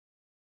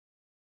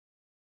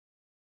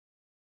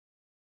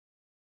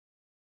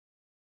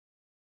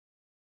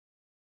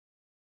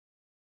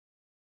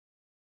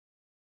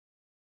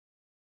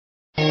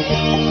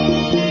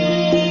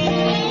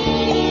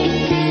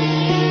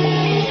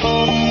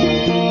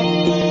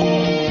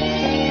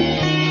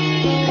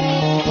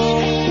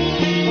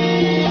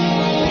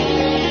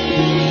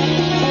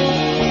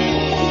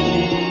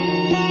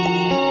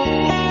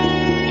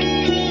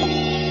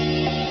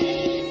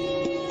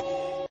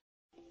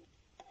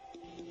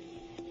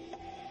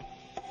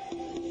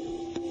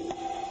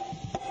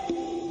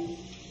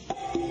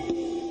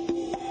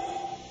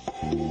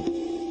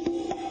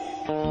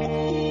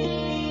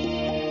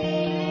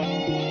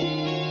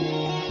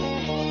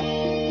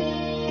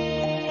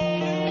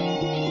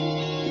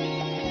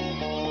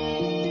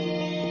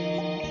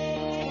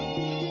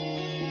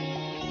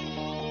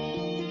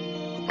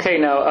Okay,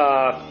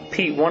 now,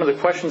 Pete, one of the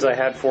questions I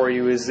had for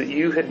you is that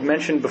you had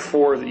mentioned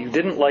before that you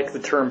didn't like the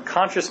term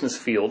consciousness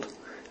field,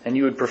 and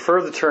you would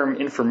prefer the term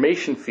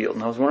information field.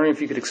 And I was wondering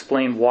if you could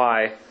explain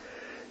why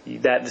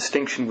that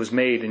distinction was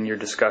made in your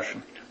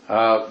discussion.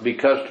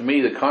 Because to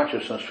me the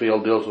consciousness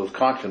field deals with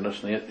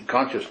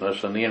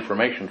consciousness, and the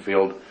information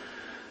field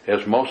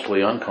is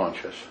mostly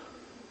unconscious.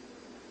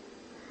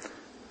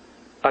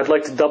 I'd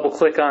like to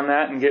double-click on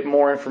that and get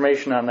more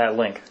information on that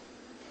link.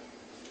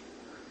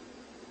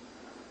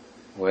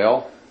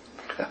 Well,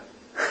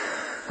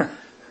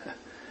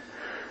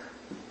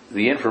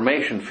 the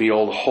information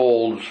field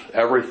holds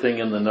everything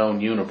in the known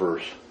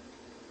universe.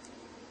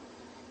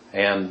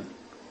 And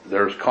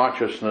there's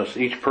consciousness.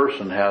 Each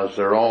person has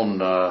their own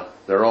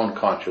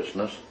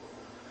consciousness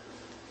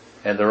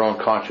and their own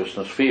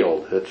consciousness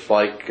field. It's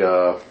like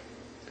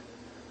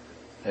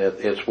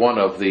it's one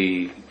of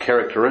the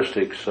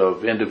characteristics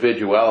of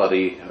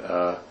individuality,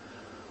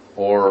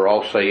 or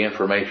I'll say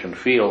information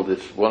field.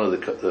 It's one of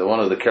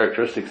the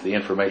characteristics of the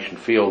information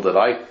field that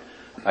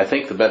I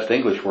think the best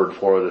English word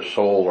for it is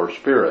soul or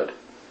spirit.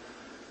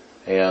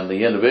 And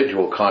the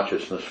individual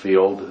consciousness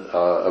field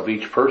of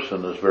each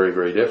person is very,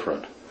 very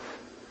different.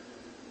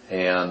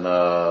 And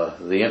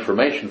the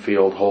information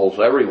field holds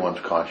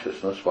everyone's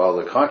consciousness, while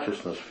the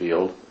consciousness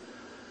field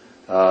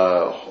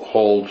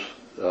holds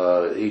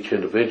each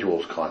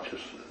individual's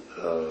consciousness,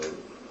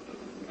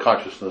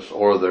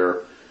 or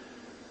their,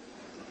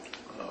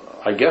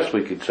 I guess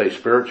we could say,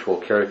 spiritual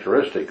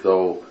characteristic,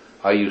 though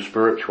I use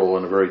spiritual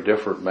in a very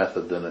different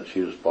method than it's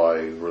used by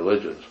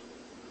religions.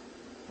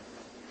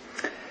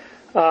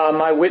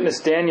 My witness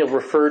Daniel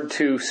referred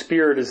to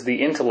spirit as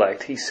the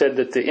intellect. He said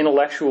that the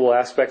intellectual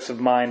aspects of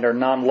mind are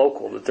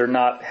non-local, that they're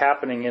not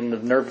happening in the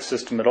nervous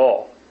system at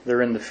all.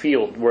 They're in the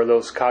field where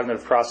those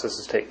cognitive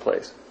processes take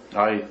place.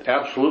 I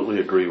absolutely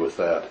agree with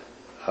that.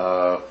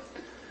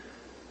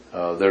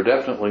 They're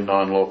definitely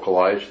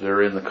non-localized.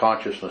 They're in the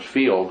consciousness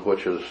field,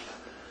 which is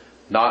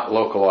not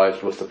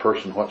localized with the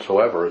person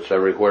whatsoever. It's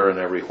everywhere and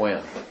every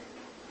when.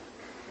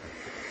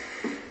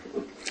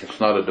 It's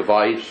not a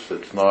device.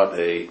 It's not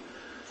a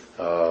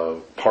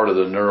part of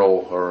the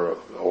neural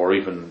or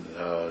even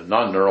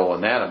non-neural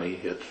anatomy.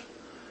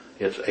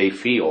 It's a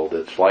field.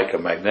 It's like a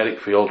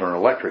magnetic field or an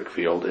electric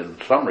field in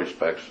some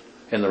respects,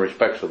 in the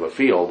respects of a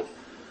field,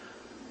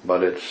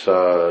 but it's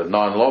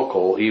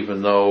non-local,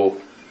 even though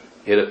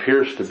it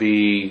appears to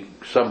be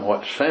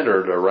somewhat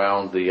centered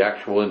around the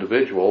actual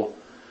individual.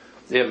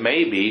 It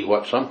may be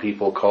what some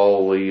people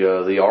call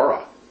the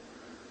aura,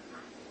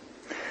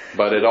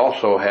 but it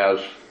also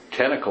has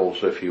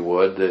tentacles, if you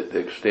would, that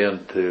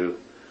extend through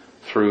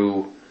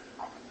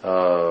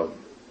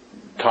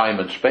time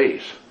and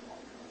space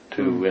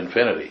to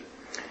infinity.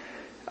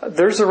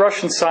 There's a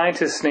Russian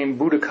scientist named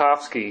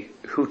Budakovsky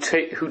who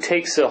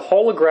takes a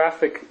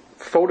holographic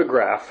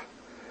photograph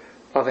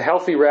of a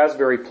healthy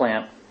raspberry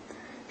plant,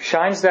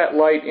 shines that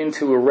light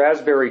into a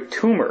raspberry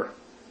tumor,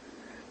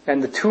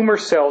 and the tumor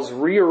cells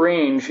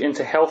rearrange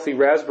into healthy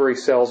raspberry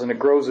cells, and it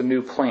grows a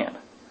new plant.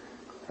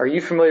 Are you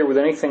familiar with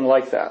anything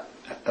like that?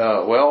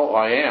 Well,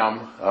 I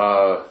am.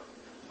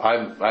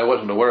 I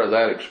wasn't aware of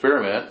that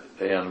experiment,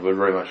 and would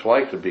very much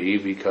like to be,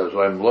 because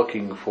I'm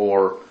looking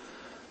for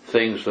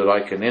things that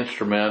I can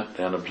instrument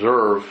and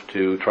observe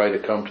to try to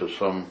come to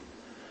some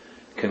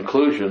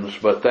conclusions.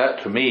 But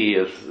that, to me,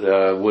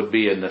 would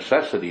be a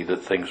necessity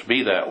that things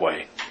be that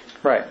way.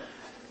 Right.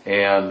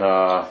 And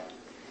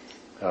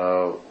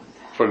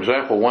for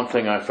example, one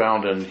thing I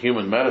found in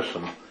human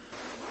medicine,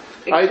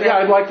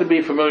 I'd like to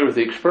be familiar with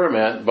the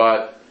experiment,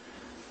 but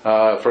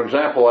for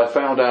example, I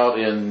found out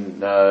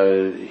in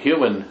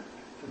human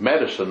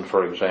medicine,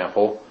 for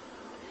example,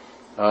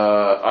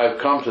 I've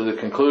come to the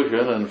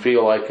conclusion, and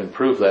feel I can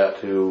prove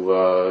that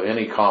to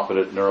any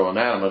competent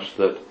neuroanatomist,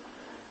 that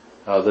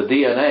the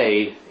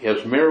DNA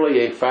is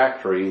merely a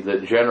factory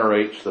that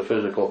generates the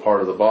physical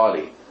part of the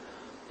body.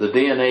 The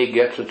DNA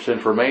gets its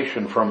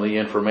information from the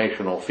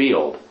informational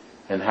field,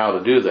 and how to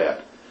do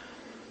that.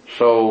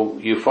 So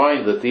you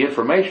find that the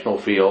informational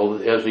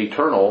field is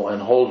eternal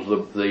and holds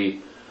the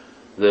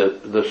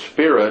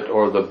spirit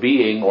or the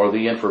being or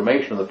the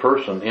information of the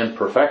person in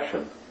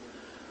perfection,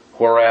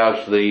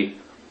 whereas the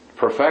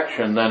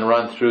perfection then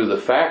runs through the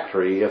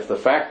factory. If the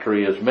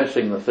factory is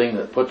missing the thing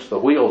that puts the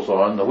wheels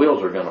on, the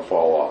wheels are going to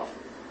fall off,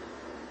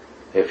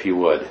 if you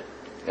would.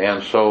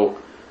 And so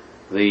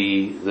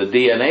the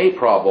DNA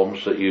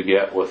problems that you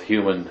get with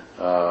human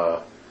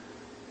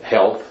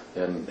health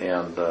and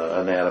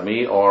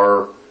anatomy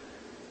are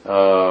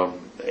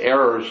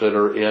errors that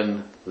are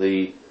in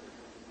the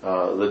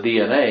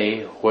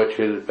DNA, which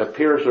it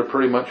appears are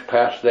pretty much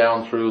passed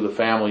down through the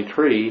family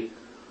tree,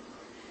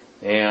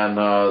 and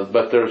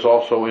but there's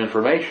also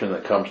information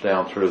that comes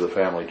down through the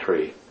family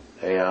tree,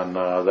 and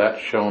that's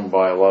shown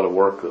by a lot of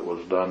work that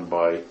was done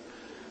by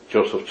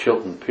Joseph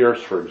Chilton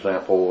Pierce, for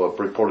example,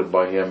 reported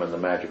by him in The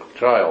Magical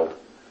Child.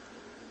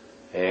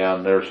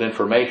 And there's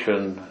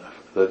information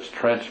that's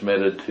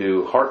transmitted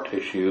to heart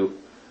tissue,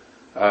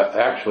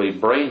 actually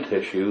brain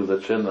tissue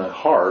that's in the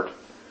heart,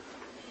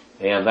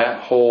 and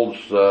that holds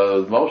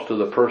most of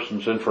the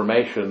person's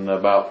information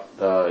about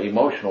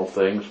emotional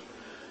things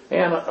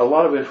and a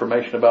lot of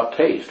information about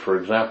taste. For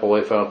example,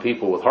 they found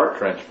people with heart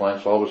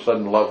transplants all of a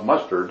sudden love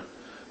mustard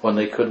when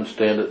they couldn't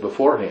stand it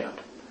beforehand.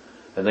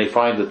 And they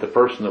find that the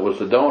person that was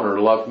the donor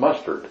loved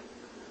mustard.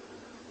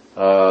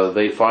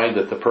 They find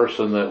that the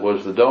person that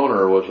was the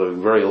donor was a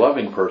very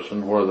loving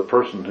person, where the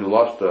person who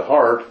lost a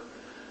heart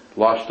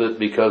lost it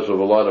because of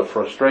a lot of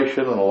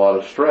frustration and a lot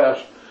of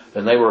stress,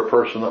 and they were a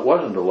person that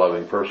wasn't a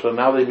loving person.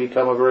 Now they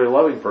become a very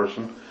loving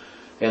person,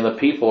 and the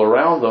people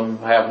around them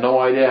have no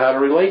idea how to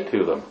relate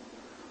to them.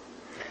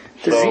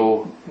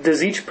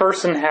 Does each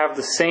person have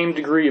the same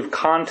degree of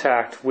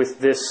contact with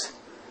this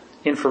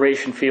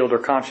information field or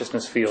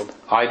consciousness field?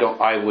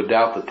 I would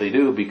doubt that they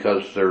do,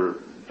 because they're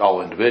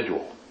all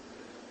individual.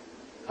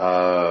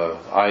 For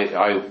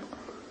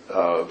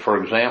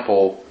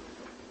example,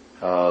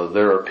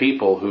 there are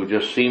people who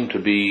just seem to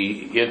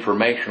be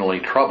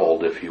informationally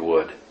troubled, if you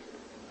would,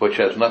 which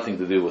has nothing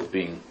to do with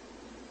being,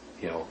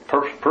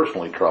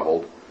 personally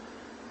troubled,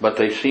 but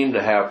they seem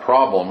to have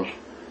problems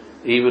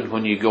even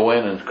when you go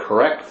in and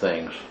correct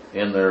things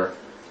in their.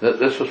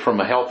 This is from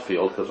a health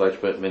field, because I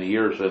spent many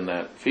years in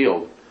that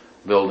field,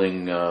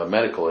 building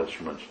medical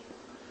instruments,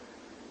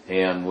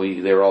 and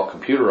they were all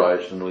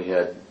computerized, and we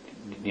had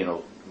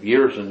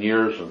years and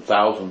years and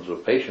thousands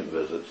of patient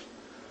visits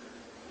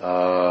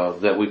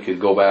that we could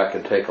go back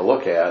and take a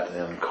look at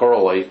and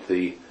correlate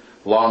the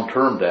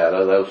long-term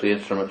data. Those the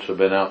instruments have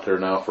been out there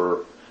now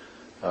for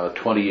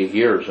 28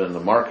 years in the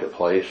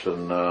marketplace,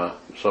 and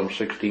some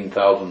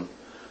 16,000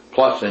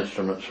 plus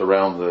instruments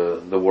around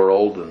the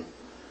world,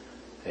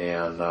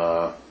 and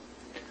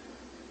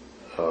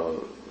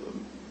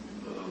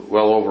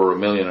well over 1.5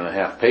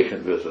 million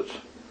patient visits.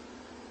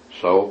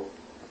 So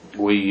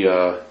we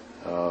have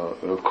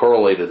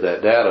correlated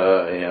that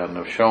data and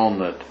have shown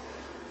that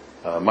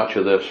much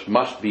of this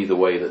must be the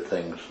way that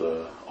things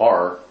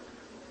are.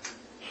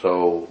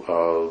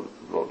 So,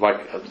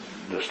 like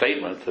the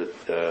statement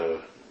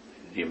that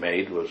you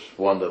made was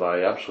one that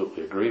I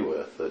absolutely agree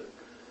with, that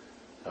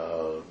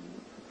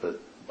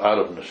out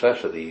of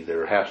necessity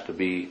there has to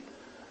be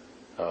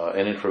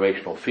an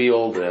informational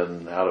field,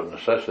 and out of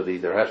necessity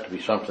there has to be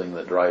something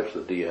that drives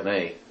the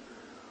DNA.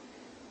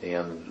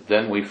 And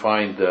then we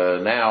find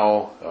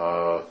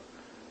now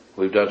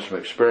we've done some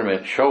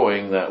experiments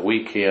showing that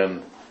we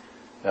can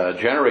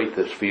generate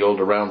this field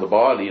around the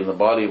body, and the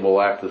body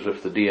will act as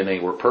if the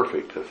DNA were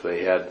perfect. If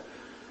they had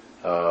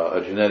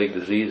a genetic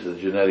disease, the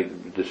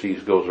genetic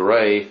disease goes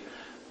away.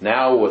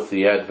 Now with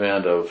the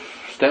advent of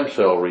stem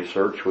cell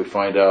research, we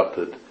find out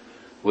that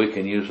we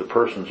can use a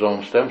person's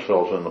own stem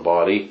cells in the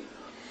body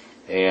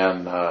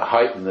and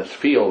heighten this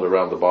field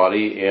around the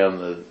body, and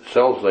the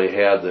cells they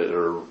had that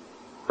are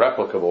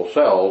replicable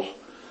cells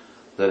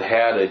that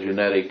had a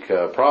genetic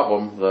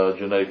problem, the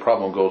genetic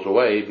problem goes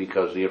away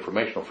because the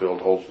informational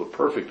field holds the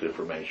perfect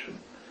information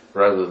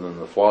rather than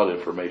the flawed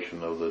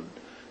information of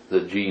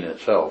the gene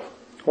itself.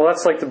 Well,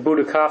 that's like the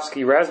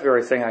Budakovsky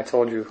raspberry thing I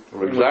told you.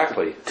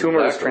 Exactly.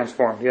 Tumor is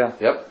transformed, yeah.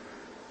 Yep.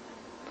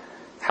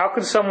 How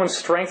can someone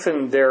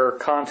strengthen their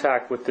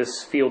contact with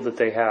this field that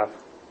they have?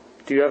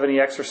 Do you have any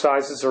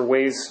exercises or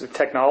ways,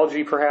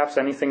 technology perhaps,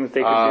 anything that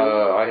they could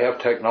do? I have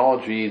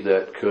technology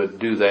that could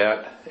do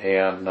that,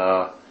 and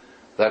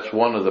that's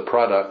one of the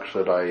products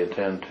that I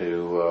intend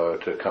to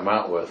come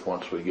out with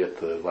once we get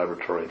the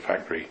laboratory and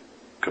factory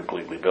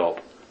completely built.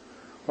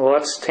 Well,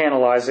 that's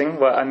tantalizing.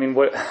 Well, I mean,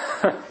 what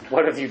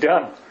what have you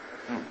done?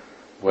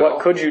 Well, what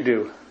could you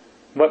do?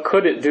 What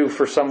could it do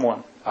for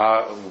someone?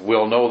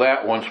 We'll know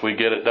that once we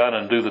get it done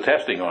and do the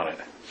testing on it.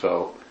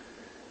 So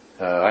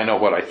I know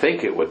what I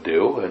think it would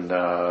do,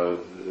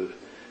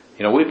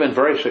 and we've been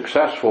very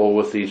successful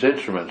with these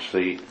instruments.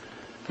 The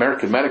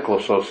American Medical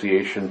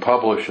Association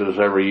publishes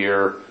every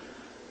year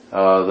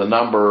the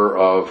number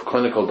of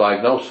clinical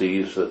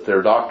diagnoses that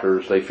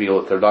they feel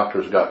that their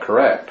doctors got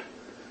correct.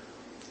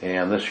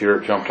 And this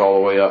year it jumped all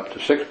the way up to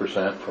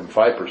 6% from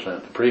 5%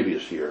 the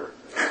previous year.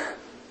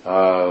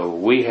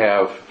 We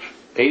have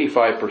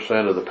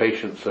 85% of the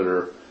patients that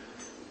are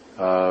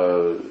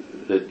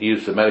that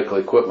use the medical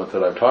equipment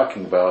that I'm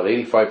talking about.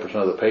 85%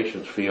 of the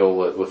patients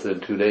feel that within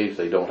 2 days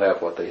they don't have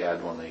what they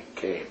had when they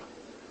came.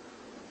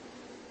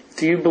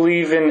 Do you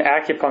believe in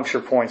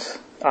acupuncture points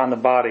on the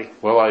body?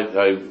 Well,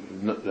 I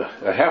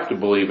have to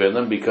believe in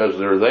them because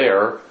they're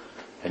there,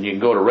 And you can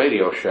go to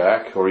Radio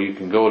Shack, or you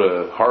can go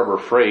to Harbor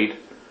Freight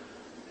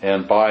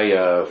and buy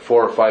a $4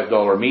 or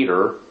 $5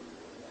 meter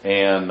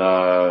and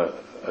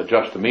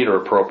adjust the meter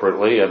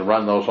appropriately and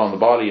run those on the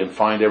body and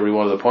find every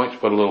one of the points,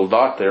 put a little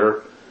dot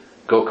there,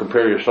 go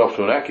compare yourself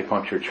to an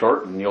acupuncture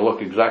chart, and you'll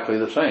look exactly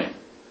the same.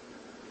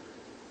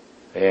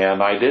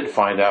 And I did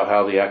find out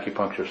how the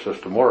acupuncture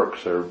system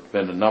works. There have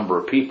been a number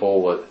of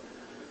people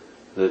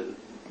that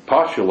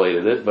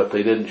postulated it, but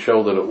they didn't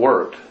show that it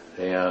worked.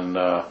 And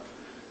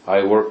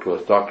I worked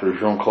with Dr.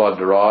 Jean-Claude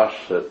Duras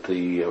at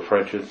the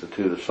French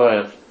Institute of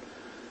Science.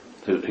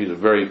 He's a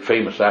very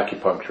famous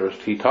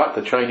acupuncturist. He taught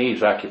the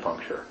Chinese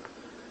acupuncture.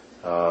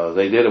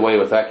 They did away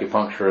with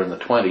acupuncture in the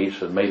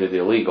 20s and made it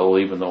illegal,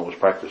 even though it was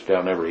practiced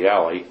down every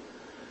alley.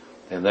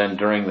 And then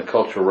during the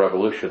Cultural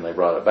Revolution, they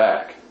brought it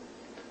back.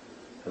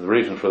 And the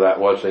reason for that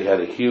was they had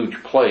a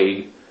huge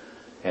plague,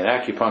 and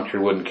acupuncture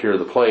wouldn't cure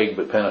the plague,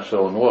 but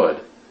penicillin would.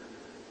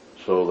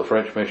 So the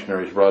French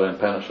missionaries brought in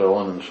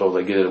penicillin, and so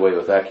they did away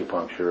with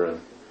acupuncture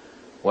and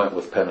went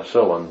with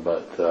penicillin.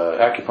 But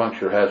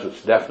acupuncture has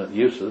its definite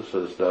uses,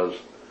 as does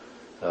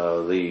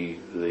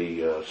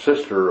the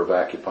sister of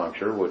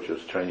acupuncture, which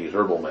is Chinese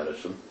herbal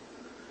medicine.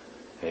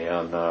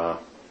 And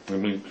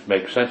it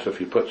makes sense.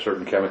 If you put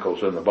certain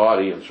chemicals in the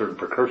body and certain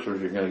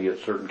precursors, you're going to get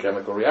certain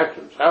chemical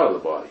reactions out of the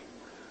body.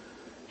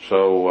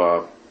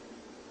 So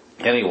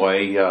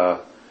anyway,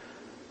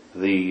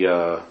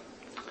 the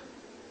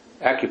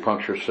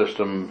acupuncture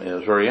system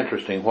is very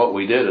interesting. What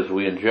we did is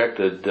we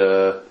injected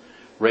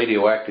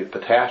radioactive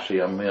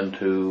potassium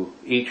into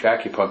each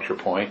acupuncture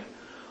point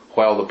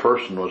while the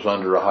person was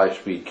under a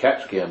high-speed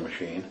CAT scan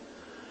machine,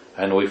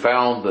 and we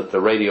found that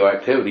the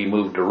radioactivity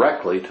moved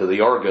directly to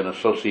the organ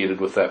associated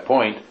with that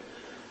point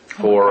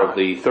for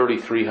the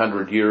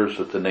 3,300 years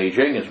that the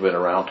Neijing has been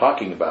around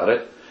talking about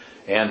it,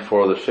 and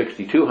for the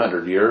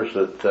 6,200 years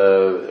that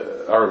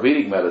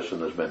Ayurvedic medicine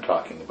has been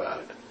talking about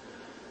it.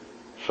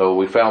 So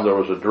we found there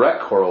was a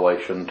direct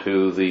correlation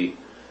to the,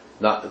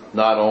 not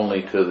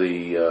only to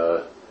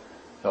the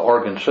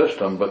organ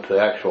system, but to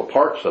actual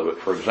parts of it.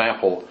 For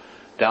example,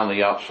 down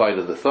the outside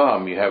of the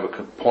thumb, you have a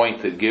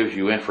point that gives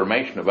you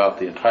information about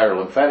the entire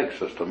lymphatic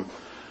system,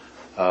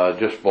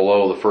 just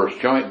below the first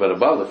joint, but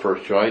above the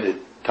first joint, it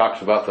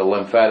talks about the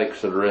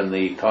lymphatics that are in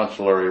the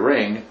tonsillary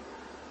ring.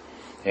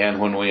 And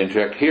when we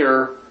inject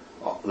here,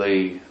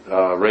 the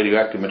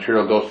radioactive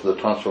material goes to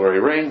the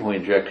tonsillary ring. We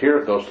inject here,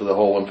 it goes to the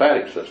whole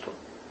lymphatic system.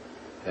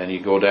 And you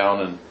go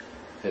down and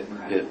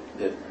it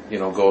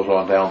goes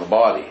on down the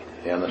body.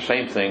 And the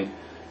same thing,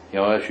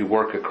 as you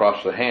work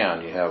across the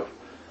hand, you have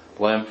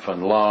lymph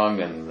and lung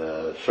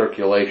and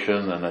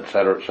circulation and et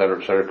cetera, et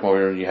cetera, et cetera. Come over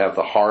here and you have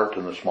the heart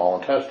and the small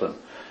intestine.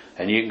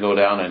 And you can go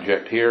down and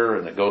inject here,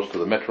 and it goes to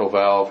the mitral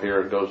valve.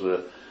 Here it goes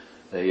to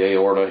the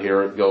aorta.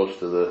 Here it goes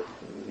to the,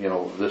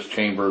 this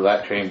chamber,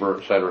 that chamber,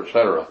 et cetera, et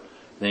cetera.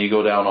 Then you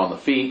go down on the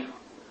feet.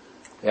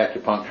 The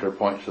acupuncture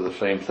points to the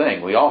same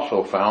thing. We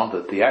also found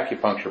that the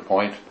acupuncture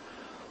points,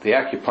 the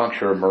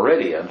acupuncture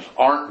meridians,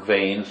 aren't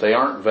veins, they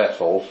aren't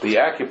vessels. The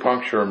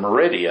acupuncture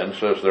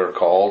meridians, as they're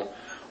called,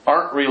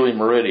 aren't really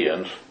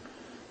meridians.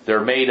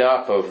 They're made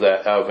up of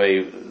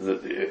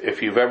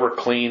if you've ever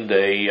cleaned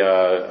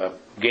a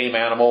game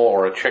animal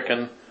or a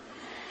chicken,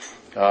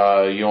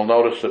 you'll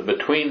notice that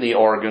between the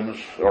organs,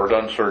 or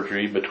done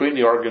surgery, between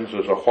the organs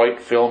is a white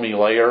filmy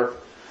layer.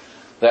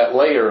 That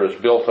layer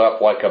is built up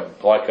like a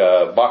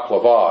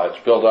baklava.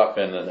 It's built up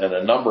in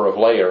a number of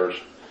layers,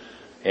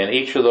 and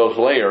each of those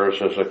layers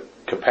is a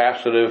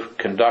capacitive,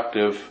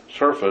 conductive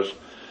surface,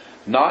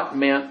 not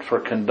meant for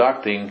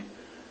conducting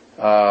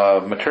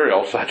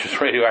material such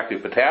as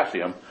radioactive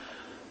potassium,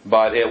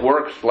 but it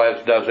works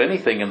as does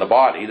anything in the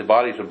body. The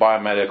body's a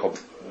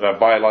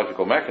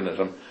biological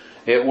mechanism.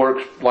 It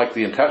works like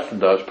the intestine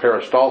does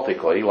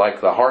peristaltically, like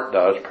the heart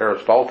does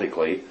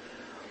peristaltically,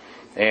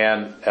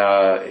 and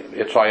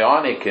it's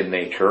ionic in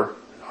nature,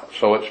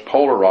 so it's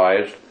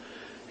polarized,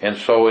 and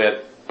so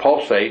it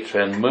pulsates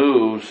and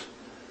moves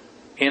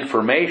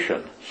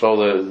information.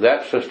 So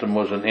that system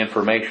was an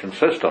information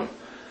system.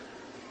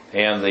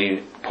 And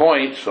the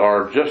points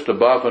are just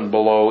above and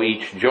below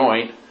each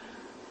joint,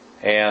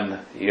 and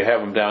you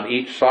have them down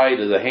each side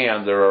of the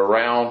hand. They're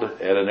around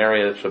at an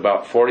area that's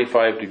about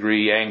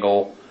 45-degree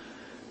angle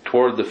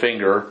toward the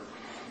finger,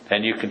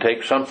 and you can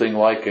take something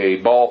like a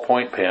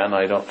ballpoint pen.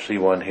 I don't see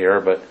one here,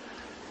 but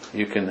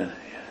you can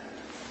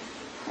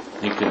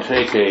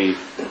take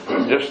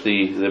just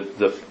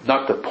the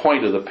not the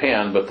point of the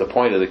pen, but the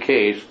point of the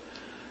case,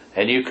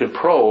 and you can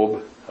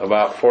probe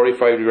about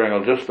 45-degree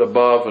angle just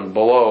above and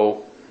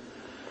below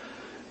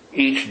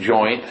each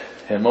joint.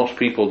 And most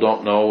people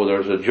don't know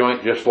there's a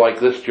joint just like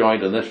this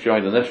joint and this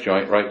joint and this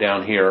joint right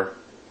down here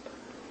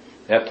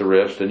at the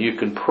wrist, and you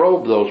can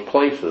probe those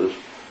places,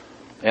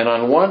 and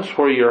on ones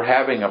where you're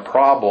having a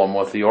problem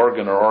with the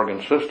organ or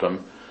organ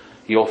system,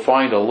 you'll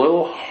find a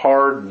little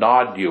hard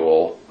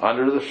nodule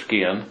under the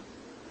skin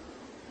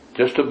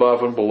just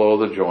above and below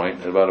the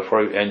joint,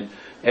 and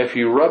if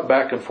you rub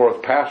back and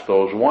forth past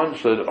those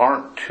ones that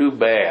aren't too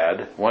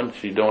bad,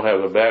 once you don't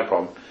have a bad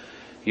problem,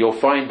 you'll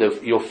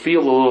feel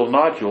a little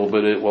nodule,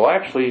 but it will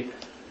actually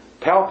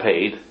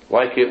palpate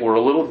like it were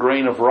a little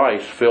grain of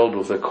rice filled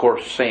with a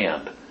coarse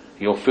sand.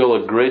 You'll feel a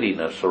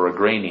grittiness or a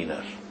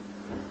graininess.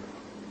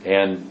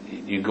 And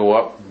you go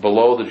up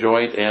below the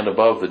joint and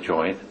above the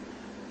joint,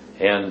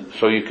 and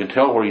so you can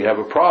tell where you have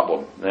a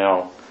problem.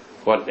 Now,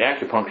 what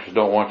acupuncturists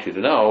don't want you to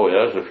know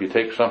is if you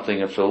take something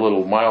that's a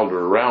little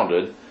milder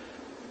rounded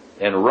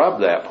and rub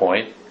that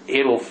point,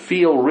 it'll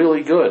feel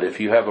really good if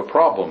you have a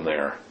problem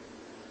there.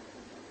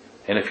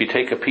 And if you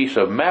take a piece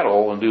of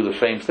metal and do the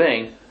same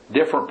thing,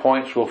 different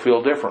points will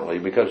feel differently,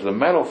 because the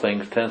metal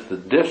things tends to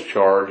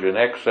discharge in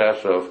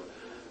excess of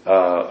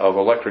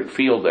electric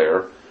field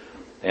there,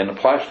 and the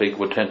plastic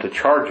would tend to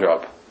charge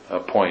up a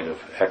point of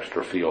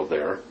extra field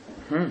there.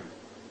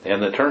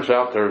 And it turns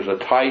out there's a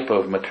type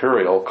of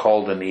material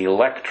called an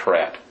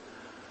electret.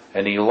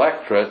 An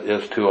electret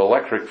is to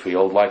electric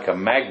field like a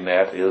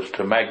magnet is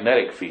to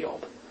magnetic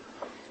field.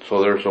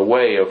 So there's a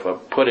way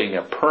of putting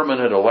a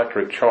permanent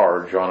electric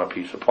charge on a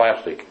piece of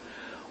plastic.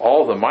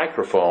 All the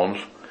microphones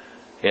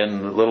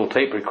in little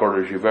tape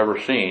recorders you've ever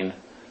seen,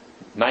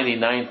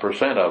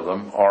 99% of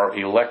them are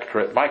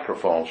electret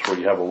microphones, where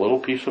you have a little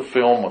piece of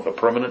film with a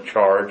permanent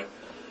charge.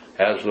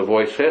 As the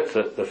voice hits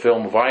it, the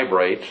film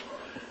vibrates,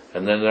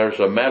 and then there's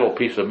a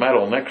piece of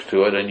metal next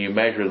to it, and you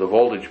measure the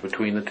voltage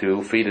between the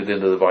two, feed it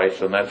into the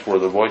device, and that's where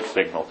the voice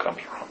signal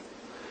comes from.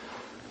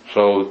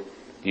 So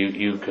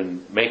you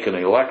can make an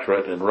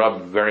electret and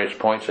rub various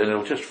points, and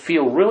it'll just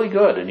feel really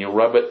good. And you'll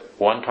rub it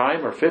 1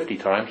 time or 50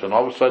 times, and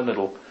all of a sudden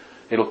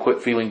it'll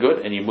quit feeling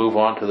good, and you move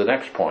on to the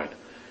next point.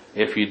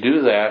 If you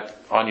do that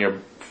on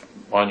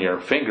your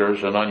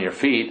fingers and on your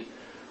feet,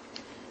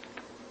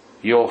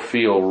 you'll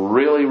feel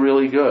really,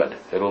 really good.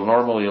 It'll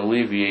normally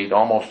alleviate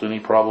almost any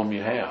problem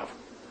you have.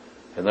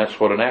 And that's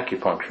what an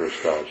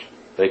acupuncturist does.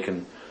 They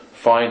can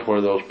find where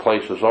those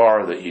places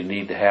are that you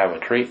need to have a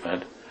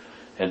treatment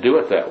and do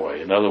it that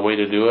way. Another way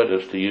to do it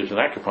is to use an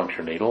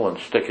acupuncture needle and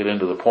stick it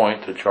into the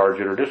point to charge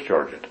it or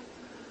discharge it.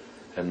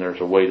 And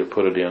there's a way to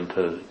put it in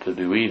to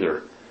do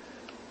either.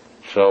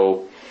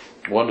 So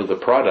one of the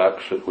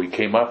products that we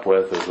came up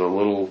with is 2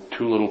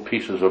 little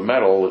pieces of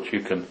metal that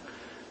you can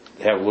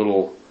have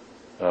little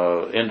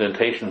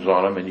indentations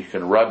on them, and you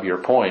can rub your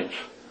points.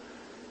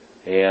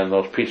 And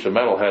those pieces of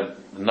metal had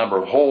a number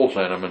of holes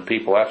in them, and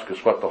people asked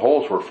us what the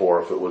holes were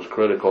for, if it was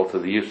critical to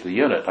the use of the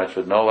unit. I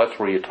said, no, that's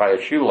where you tie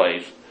a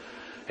shoelace.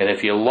 And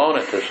if you loan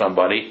it to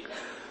somebody,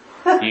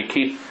 you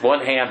keep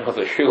one hand with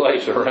a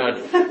shoelace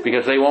around,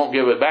 because they won't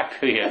give it back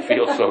to you. It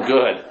feels so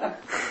good.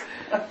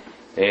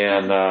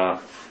 And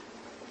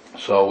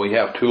so we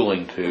have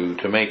tooling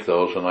to make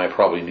those, and I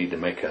probably need to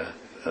make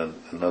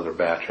another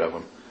batch of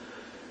them.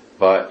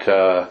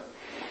 But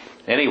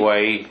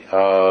anyway,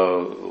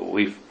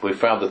 we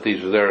found that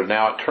these are there.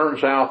 Now it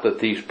turns out that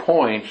these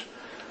points,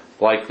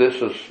 like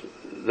this is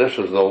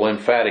the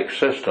lymphatic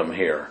system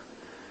here,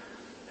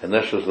 and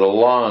this is the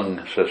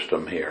lung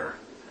system here.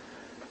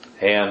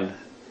 And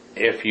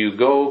if you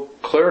go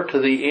clear to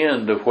the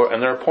end of where,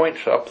 and there are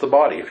points up the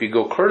body, if you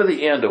go clear to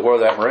the end of where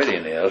that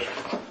meridian is,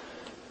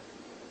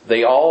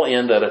 they all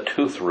end at a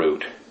tooth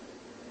root.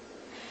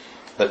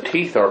 The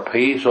teeth are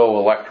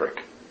piezoelectric.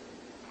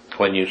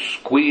 When you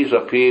squeeze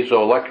a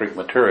piezoelectric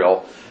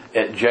material,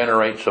 it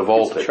generates a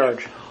voltage. It's a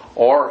charge.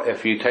 Or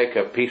if you take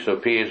a piece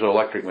of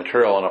piezoelectric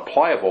material and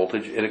apply a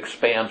voltage, it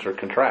expands or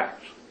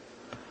contracts.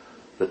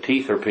 The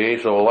teeth are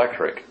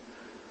piezoelectric.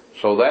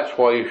 So that's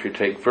why you should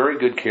take very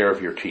good care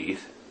of your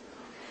teeth.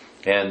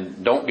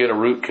 And don't get a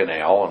root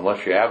canal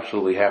unless you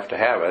absolutely have to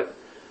have it.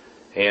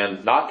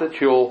 And not that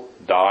you'll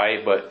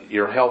die, but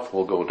your health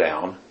will go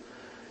down.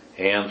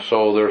 And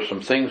so there's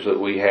some things that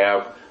we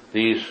have.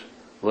 These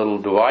little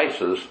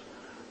devices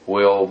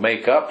will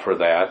make up for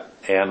that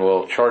and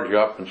will charge you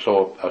up. And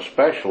so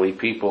especially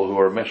people who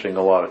are missing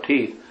a lot of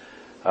teeth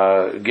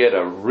get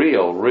a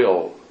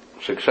real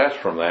success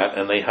from that.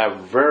 And they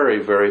have very,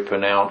 very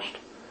pronounced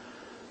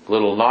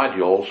little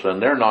nodules,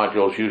 and their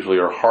nodules usually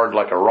are hard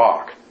like a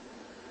rock.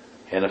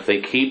 And if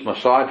they keep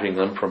massaging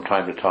them from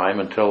time to time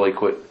until it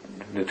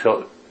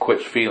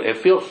quits feeling, it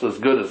feels as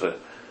good as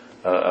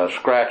a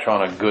scratch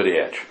on a good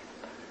itch.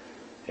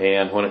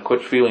 And when it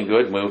quits feeling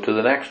good, move to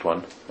the next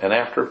one. And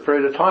after a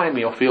period of time,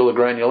 you'll feel the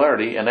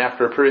granularity, and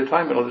after a period of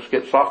time, it'll just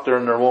get softer,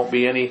 and there won't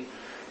be any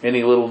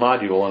little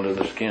nodule under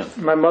the skin.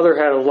 My mother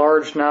had a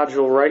large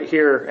nodule right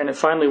here, and it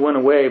finally went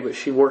away, but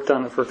she worked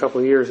on it for a couple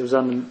of years. It was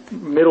on the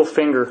middle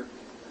finger.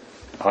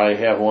 I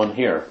have one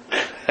here,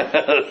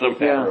 as a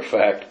matter of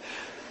fact,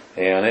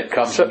 and it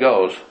comes and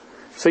goes.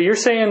 So you're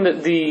saying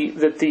that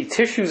the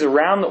tissues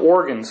around the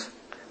organs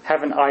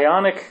have an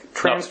ionic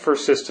transfer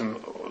system,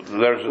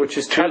 which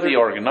is to the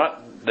organ,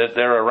 not that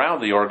they're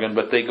around the organ,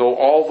 but they go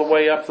all the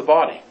way up the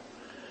body.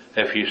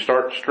 If you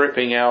start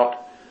stripping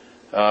out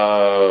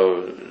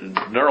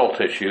neural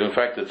tissue, in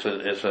fact, it's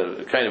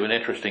a kind of an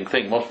interesting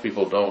thing. Most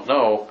people don't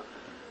know,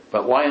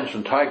 but lions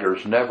and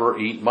tigers never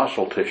eat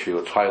muscle tissue.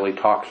 It's highly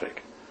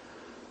toxic.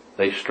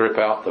 They strip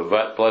out the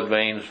blood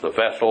veins, the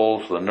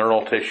vessels, the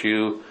neural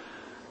tissue.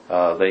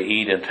 They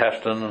eat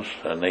intestines,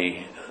 and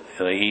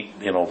they eat,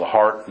 the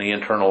heart and the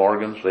internal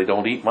organs. They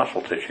don't eat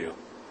muscle tissue.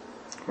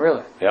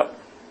 Really? Yep.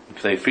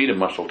 If they feed them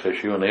muscle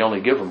tissue and they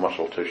only give them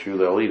muscle tissue,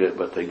 they'll eat it,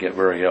 but they get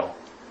very ill.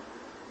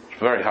 It's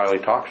very highly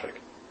toxic.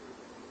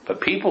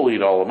 But people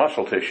eat all the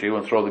muscle tissue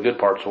and throw the good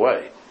parts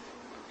away.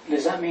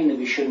 Does that mean that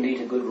we shouldn't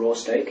eat a good raw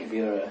steak if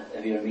you're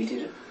a meat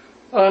eater?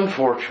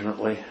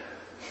 Unfortunately.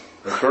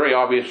 It's very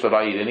obvious that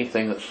I eat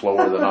anything that's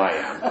slower than I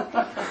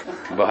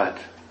am. But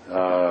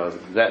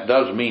that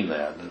does mean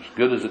that. As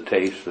good as it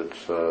tastes,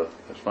 it's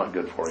not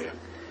good for you.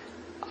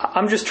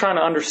 I'm just trying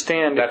to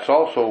understand. That's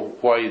also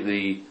why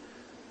the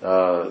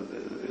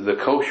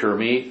kosher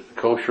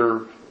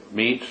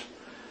meats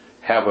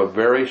have a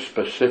very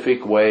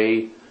specific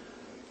way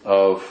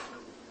of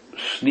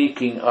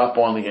sneaking up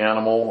on the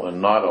animal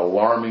and not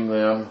alarming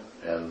them,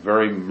 and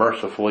very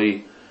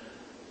mercifully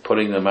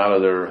putting them out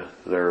of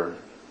their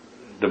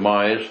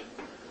demise,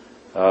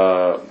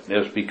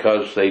 is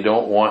because they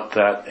don't want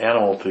that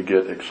animal to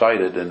get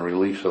excited and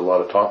release a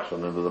lot of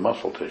toxin into the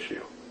muscle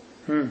tissue.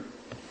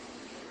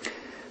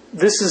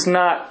 This is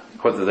not,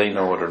 whether they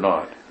know it or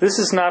not. This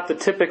is not the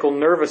typical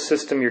nervous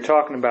system you're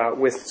talking about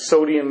with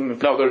sodium.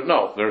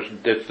 No,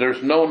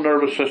 there's no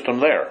nervous system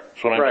there.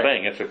 That's what I'm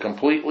saying. It's a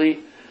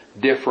completely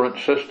different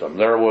system.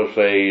 There was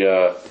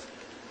a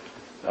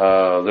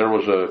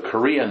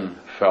Korean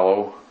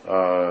fellow,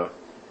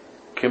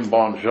 Kim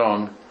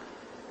Bon-jung,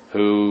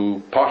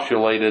 who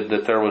postulated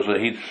that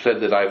he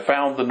said that I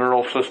found the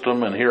neural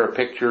system, and here are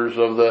pictures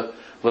of the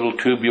little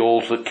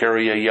tubules that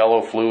carry a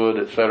yellow fluid,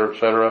 etc.,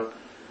 etc.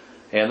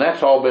 And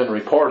that's all been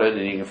recorded,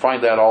 and you can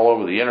find that all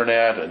over the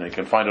internet, and you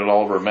can find it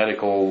all over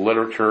medical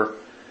literature.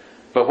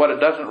 But what it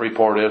doesn't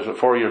report is that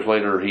 4 years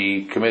later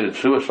he committed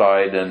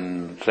suicide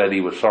and said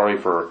he was sorry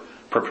for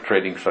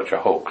perpetrating such a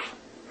hoax.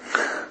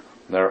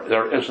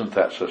 There isn't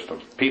that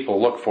system.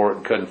 People looked for it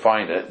and couldn't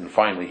find it, and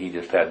finally he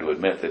just had to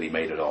admit that he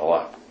made it all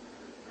up.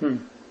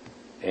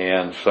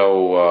 And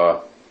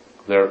so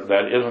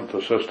that isn't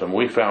the system.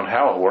 We found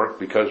how it worked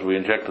because we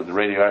injected the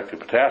radioactive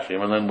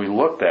potassium, and then we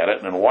looked at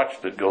it and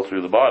watched it go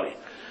through the body.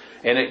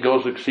 And it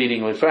goes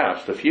exceedingly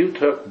fast. If you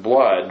took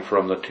blood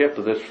from the tip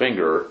of this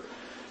finger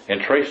and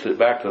traced it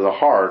back to the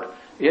heart,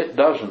 it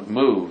doesn't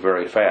move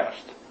very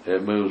fast.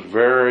 It moves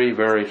very,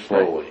 very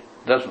slowly.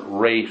 It doesn't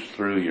race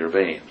through your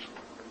veins.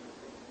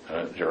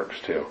 It jerks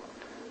too.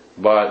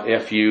 But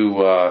if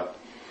you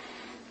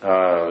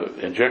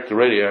inject the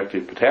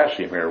radioactive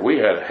potassium here, we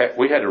had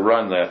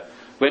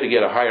to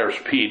get a higher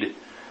speed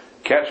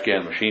CAT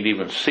scan machine to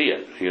even see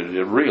it.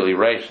 It really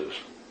races.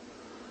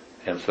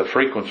 And it's the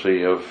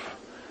frequency of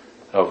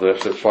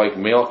this. It's like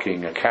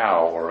milking a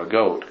cow or a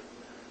goat.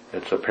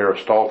 It's a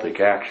peristaltic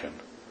action.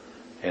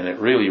 And it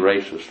really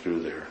races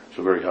through there. It's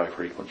a very high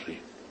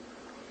frequency.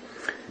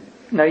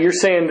 Now you're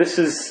saying this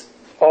is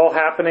all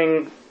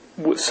happening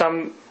with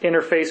some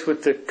interface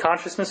with the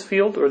consciousness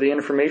field or the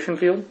information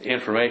field?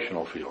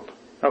 Informational field.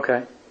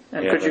 Okay.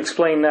 And could you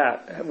explain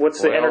that?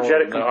 What's the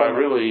energetic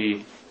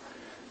component?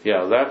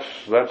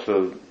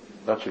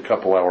 That's a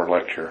couple-hour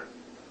lecture.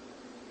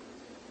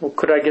 Well,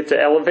 could I get the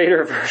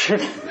elevator version?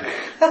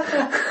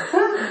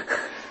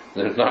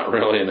 There's not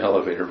really an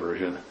elevator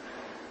version.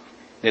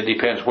 It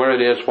depends where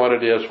it is,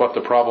 what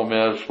the problem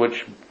is,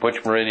 which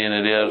meridian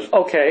it is.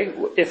 Okay,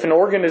 if an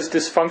organ is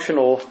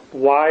dysfunctional,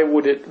 why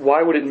would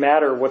it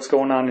matter what's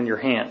going on in your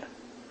hand?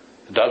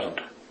 It doesn't.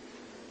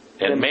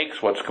 It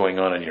makes what's going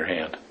on in your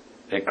hand.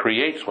 It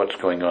creates what's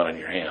going on in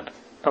your hand.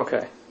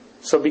 Okay.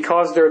 So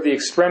because they're the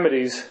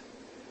extremities,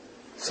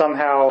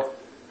 somehow...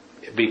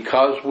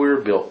 Because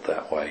we're built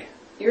that way.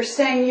 You're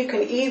saying you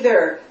can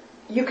either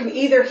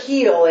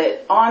heal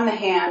it on the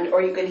hand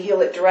or you can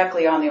heal it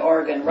directly on the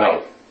organ,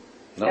 right?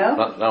 No,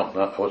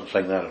 I wasn't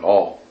saying that at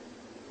all.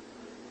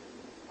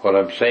 What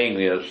I'm saying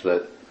is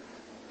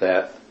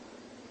that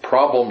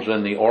problems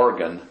in the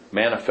organ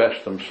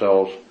manifest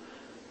themselves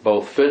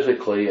both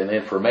physically and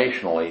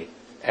informationally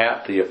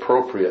at the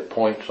appropriate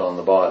points on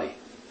the body.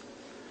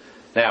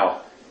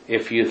 Now,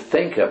 if you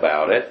think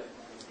about it,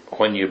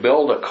 when you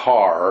build a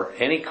car,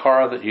 any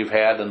car that you've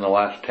had in the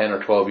last 10 or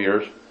 12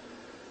 years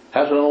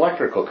has an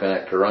electrical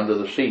connector under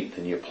the seat,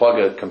 and you plug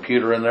a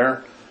computer in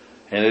there,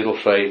 and it'll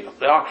say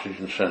the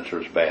oxygen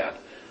sensor is bad,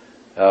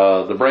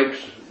 the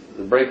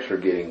brakes are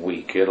getting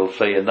weak. It'll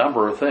say a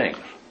number of things.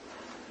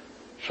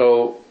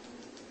 So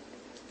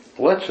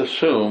let's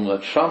assume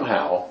that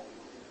somehow,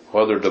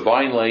 whether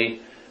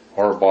divinely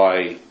or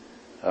by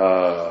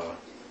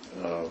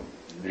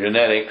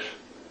genetics,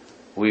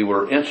 we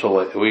were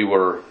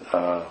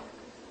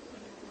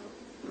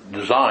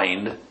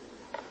designed.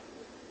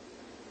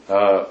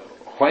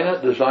 Why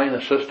not design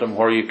a system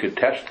where you could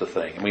test the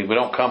thing? I mean, we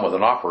don't come with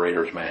an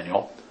operator's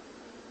manual,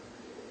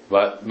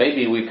 but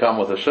maybe we come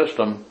with a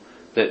system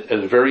that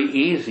is very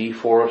easy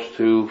for us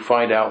to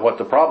find out what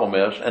the problem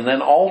is and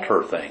then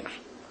alter things.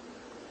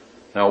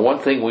 Now, one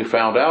thing we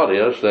found out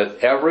is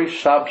that every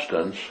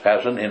substance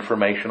has an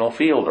informational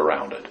field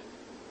around it.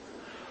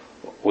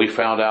 We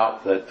found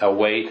out that a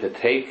way to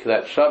take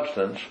that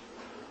substance,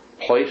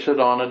 place it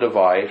on a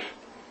device,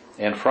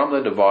 and from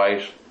the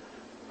device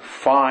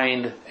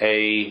find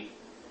a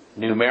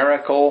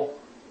numerical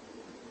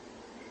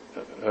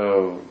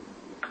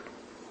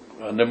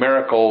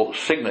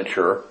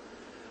signature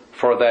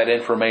for that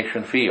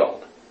information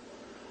field.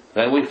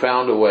 Then we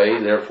found a way,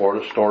 therefore,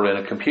 to store it in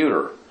a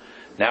computer.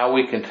 Now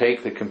we can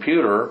take the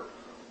computer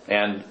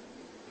and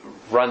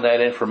run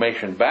that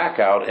information back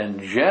out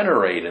and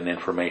generate an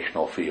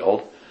informational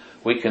field.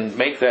 We can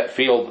make that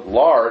field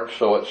large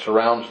so it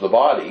surrounds the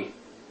body,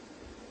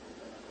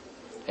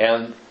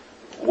 and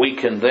we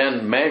can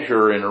then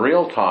measure in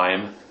real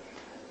time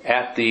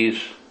at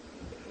these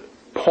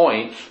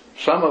points,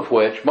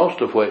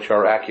 most of which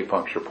are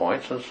acupuncture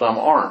points and some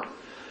aren't.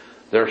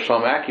 There's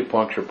some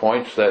acupuncture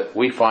points that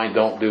we find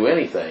don't do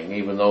anything,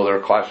 even though they're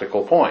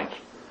classical points.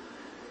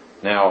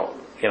 Now,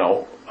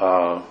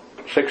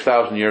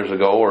 6,000 years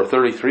ago or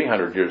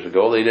 3,300 years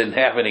ago, they didn't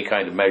have any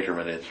kind of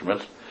measurement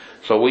instruments,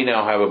 so we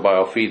now have a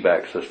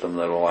biofeedback system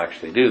that will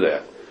actually do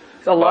that.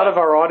 A lot of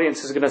our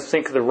audience is going to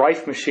think of the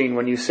Rife machine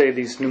when you say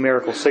these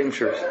numerical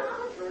signatures.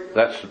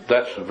 That's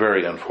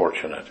very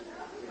unfortunate.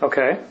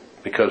 Okay.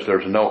 Because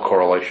there's no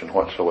correlation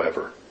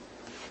whatsoever.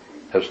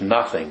 Has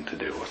nothing to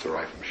do with the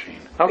Rife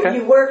machine. Okay.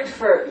 Didn't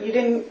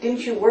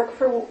you work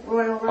for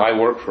Royal Rife? I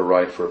worked for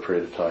Rife for a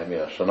period of time,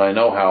 yes, and I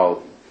know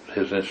how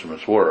his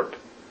instruments worked.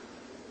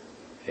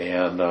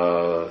 And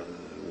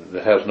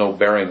it has no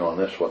bearing on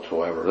this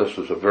whatsoever. This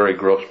is a very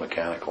gross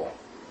mechanical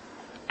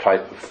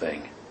type of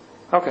thing.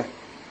 Okay.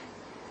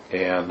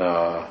 And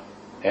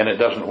it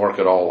doesn't work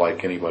at all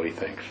like anybody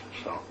thinks.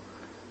 So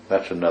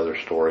that's another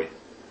story.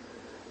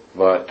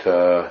 But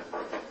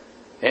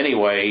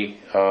anyway,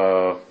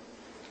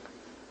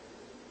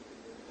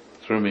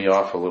 threw me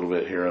off a little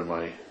bit here in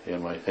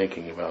my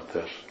thinking about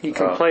this. You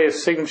can play a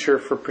signature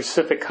for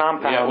specific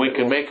compound. Yeah, we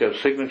can make a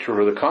signature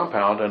for the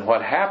compound, and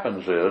what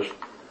happens is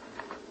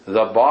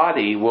the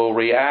body will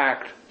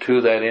react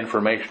to that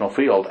informational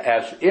field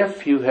as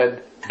if you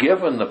had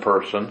given the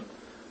person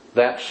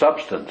that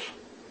substance.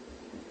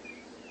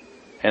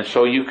 And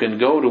so you can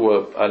go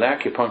to an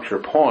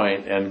acupuncture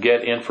point and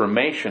get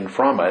information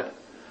from it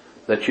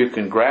that you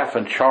can graph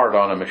and chart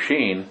on a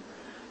machine,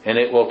 and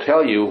it will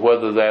tell you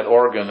whether that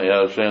organ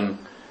is in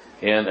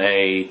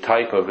a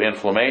type of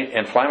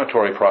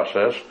inflammatory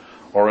process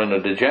or in a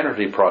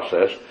degenerative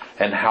process,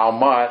 and how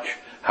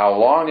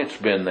long it's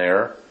been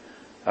there,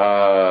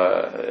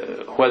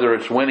 whether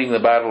it's winning the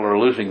battle or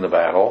losing the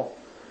battle.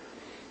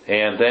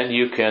 And then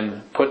you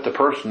can put the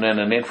person in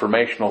an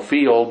informational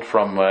field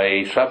from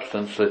a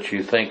substance that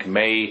you think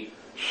may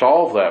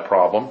solve that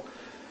problem,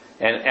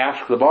 and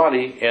ask the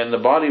body, and the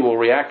body will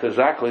react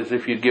exactly as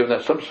if you'd given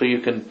that substance, so you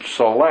can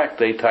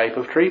select a type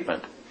of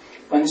treatment.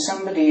 When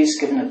somebody is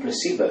given a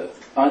placebo,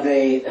 are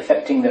they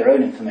affecting their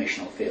own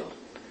informational field?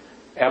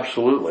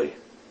 Absolutely.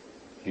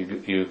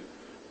 You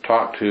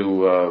talk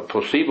to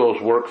placebos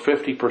work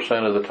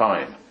 50% of the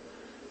time.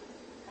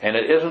 And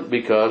it isn't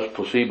because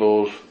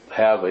placebos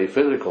have a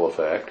physical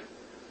effect.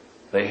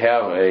 They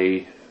have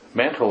a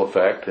mental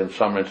effect in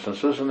some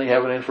instances, and they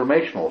have an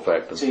informational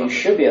effect in some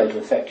instances. So you should be able to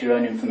affect your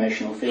own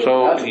informational field.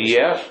 So,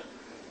 yes,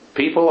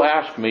 people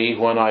ask me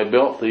when I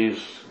built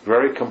these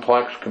very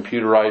complex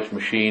computerized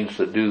machines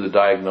that do the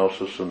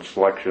diagnosis and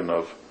selection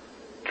of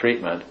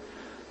treatment,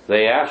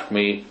 they ask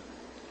me,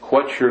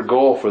 what's your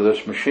goal for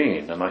this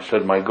machine? And I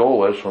said, my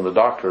goal is when the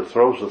doctor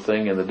throws the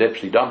thing in the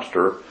Dipsy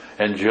dumpster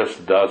and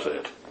just does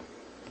it.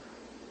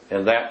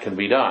 And that can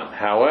be done.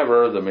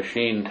 However, the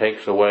machine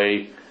takes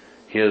away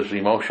his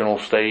emotional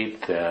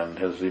state and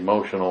his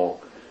emotional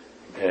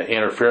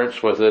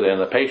interference with it, and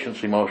the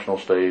patient's emotional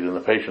state and the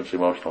patient's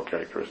emotional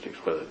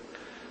characteristics with it.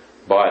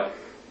 But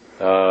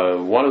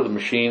one of the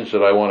machines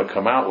that I want to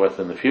come out with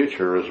in the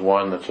future is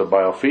one that's a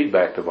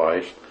biofeedback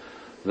device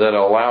that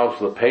allows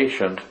the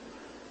patient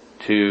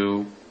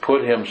to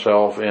put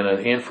himself in an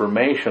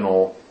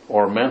informational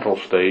or mental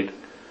state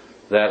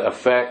that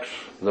affects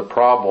the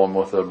problem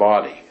with the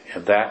body.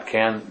 And that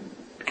can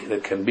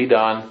be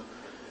done.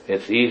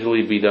 It's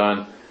easily be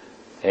done.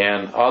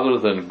 And other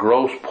than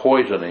gross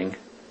poisoning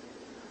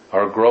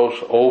or gross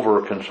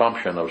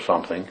overconsumption of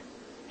something,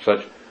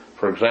 such,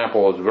 for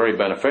example, it's very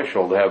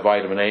beneficial to have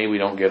vitamin A. We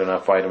don't get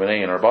enough vitamin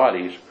A in our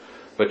bodies,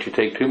 but you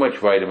take too much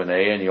vitamin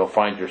A and you'll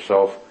find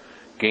yourself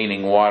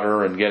gaining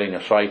water and getting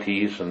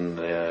ascites,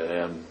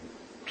 and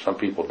some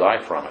people die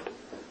from it.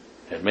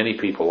 And many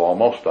people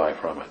almost die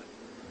from it.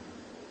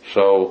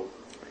 So,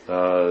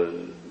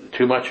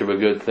 too much of a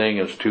good thing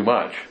is too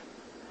much,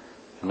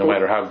 no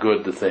matter how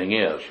good the thing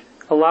is.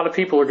 A lot of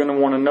people are going to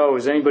want to know,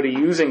 is anybody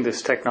using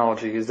this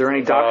technology? Is there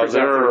any doctors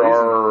out there using it? There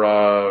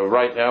are,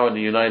 right now in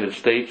the United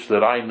States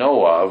that I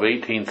know of,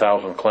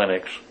 18,000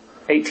 clinics.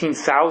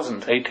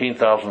 18,000?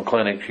 18,000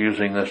 clinics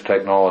using this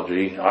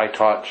technology. I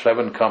taught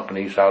 7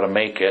 companies how to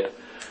make it.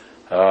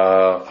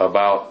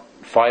 About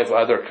 5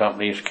 other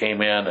companies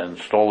came in and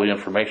stole the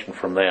information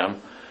from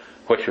them,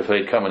 which if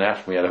they'd come and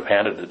asked me, I'd have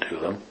handed it to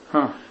them.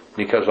 Huh.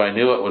 Because I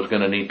knew it was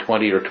going to need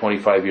 20 or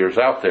 25 years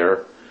out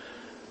there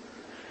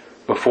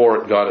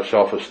before it got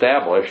itself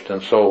established.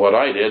 And so what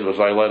I did was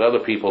I let other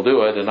people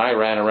do it, and I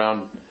ran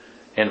around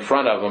in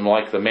front of them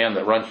like the man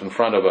that runs in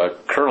front of a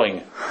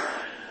curling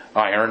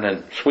iron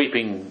and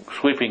sweeping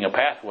a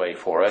pathway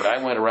for it.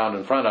 I went around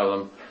in front of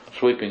them,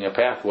 sweeping a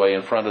pathway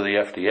in front of the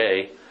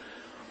FDA,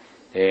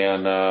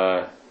 and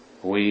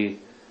we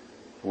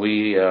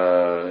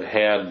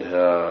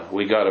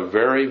got a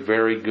very,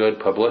 very good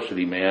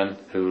publicity man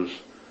whose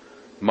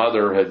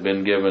mother had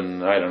been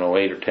given, 8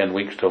 or 10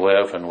 weeks to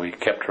live, and we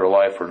kept her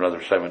alive for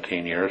another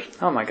 17 years.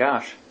 Oh my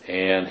gosh.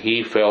 And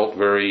he felt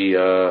very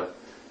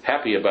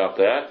happy about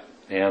that,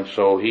 and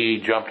so he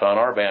jumped on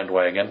our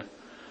bandwagon.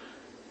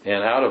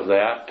 And out of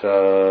that,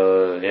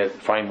 it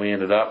finally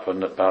ended up,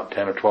 and about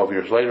 10 or 12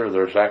 years later,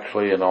 there's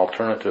actually an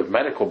alternative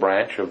medical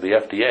branch of the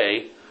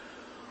FDA,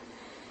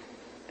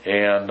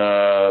 and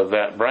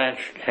that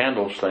branch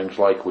handles things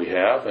like we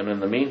have. And in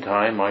the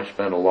meantime, I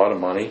spent a lot of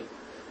money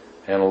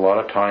and a lot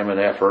of time and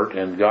effort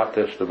and got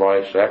this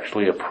device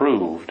actually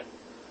approved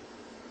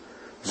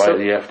by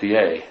the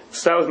FDA.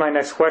 So that was my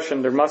next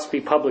question. There must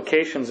be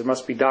publications, there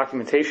must be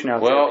documentation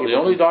out there. Well, the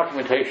only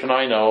documentation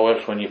I know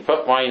is when you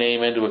put my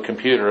name into a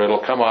computer, it'll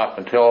come up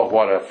and tell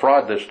what a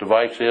fraud this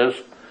device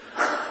is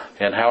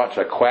and how it's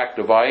a quack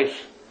device.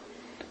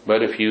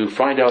 But if you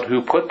find out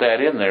who put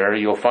that in there,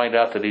 you'll find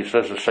out that he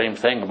says the same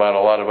thing about a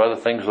lot of other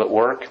things that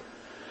work.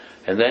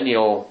 And then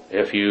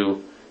if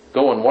you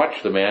go and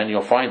watch the man,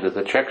 you'll find that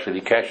the checks that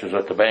he cashes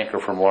at the bank are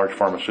from large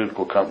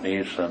pharmaceutical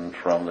companies and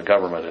from the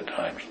government at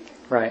times.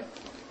 Right.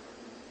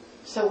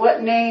 So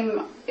what name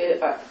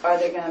are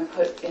they going to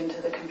put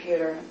into the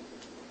computer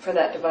for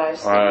that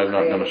device? I'm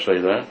not going to say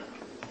that.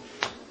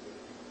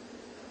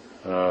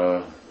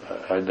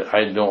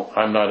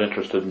 I'm not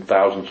interested in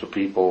thousands of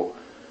people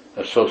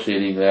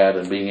associating that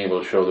and being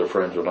able to show their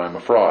friends that I'm a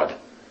fraud.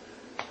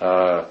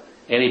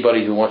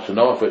 Anybody who wants to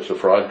know if it's a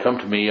fraud, come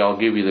to me. I'll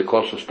give you the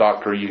closest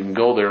doctor. You can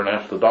go there and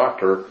ask the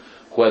doctor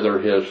whether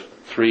his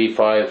 3,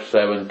 5,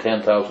 7,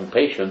 10,000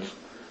 patients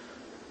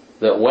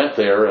that went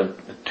there and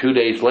 2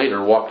 days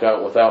later walked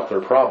out without their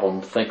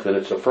problem think that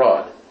it's a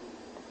fraud.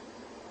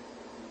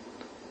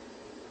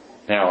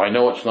 Now, I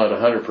know it's not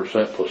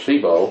 100%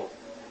 placebo,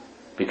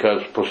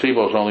 because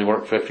placebos only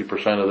work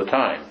 50% of the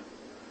time.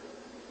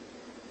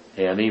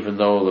 And even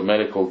though the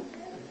medical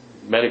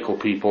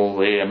people,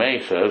 the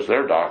AMA says,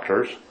 their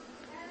doctors,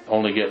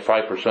 only get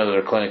 5% of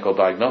their clinical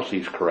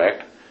diagnoses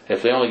correct,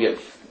 if they only get,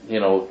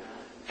 5%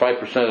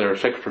 or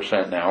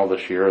 6% now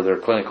this year of their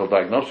clinical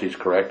diagnoses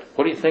correct,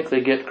 what do you think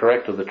they get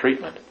correct of the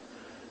treatment?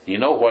 You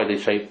know why they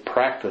say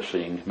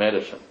practicing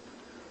medicine.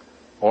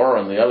 Or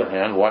on the other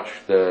hand, watch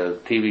the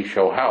TV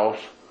show House,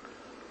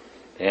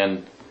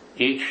 and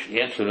each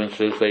incidence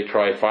is they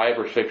try 5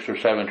 or 6 or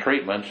 7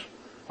 treatments,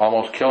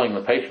 almost killing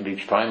the patient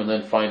each time, and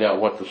then find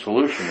out what the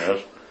solution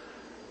is.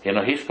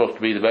 He's supposed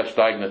to be the best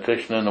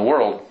diagnostician in the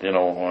world,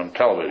 on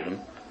television.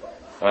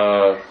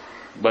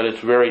 But it's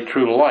very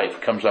true to life.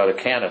 It comes out of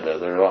Canada.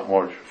 They're a lot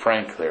more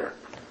frank there.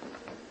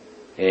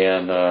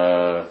 And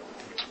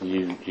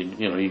you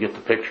get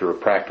the picture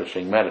of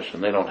practicing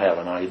medicine. They don't have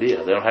an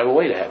idea. They don't have a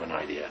way to have an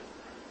idea.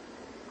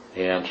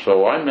 And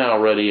so I'm now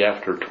ready,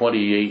 after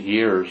 28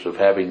 years of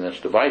having this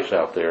device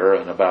out there,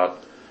 and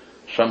about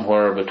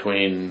somewhere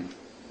between,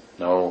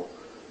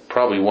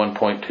 probably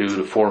 1.2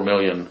 to 4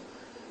 million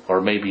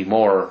or maybe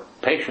more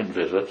patient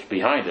visits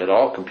behind it,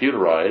 all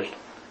computerized.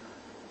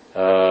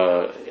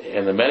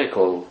 In the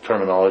medical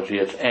terminology,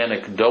 it's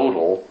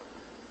anecdotal,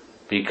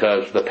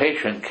 because the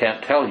patient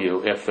can't tell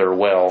you if they're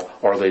well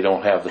or they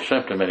don't have the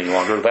symptom any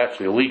longer. That's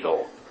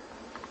illegal.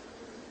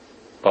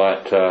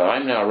 But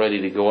I'm now ready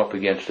to go up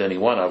against any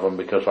one of them,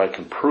 because I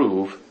can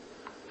prove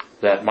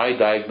that my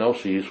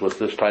diagnoses with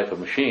this type of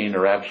machine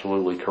are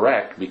absolutely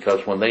correct,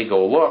 because when they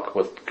go look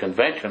with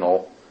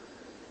conventional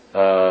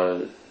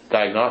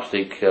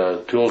diagnostic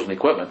tools and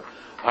equipment,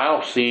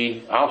 I'll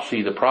see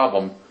the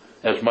problem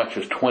as much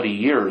as 20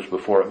 years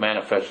before it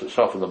manifests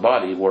itself in the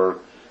body, where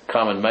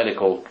common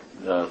medical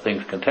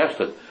things can test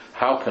it.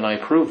 How can I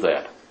prove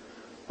that?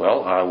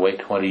 Well, I'll wait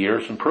 20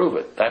 years and prove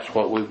it. That's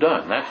what we've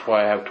done. That's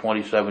why I have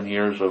 27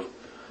 years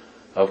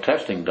of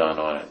testing done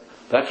on it.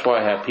 That's why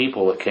I have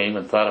people that came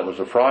and thought it was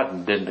a fraud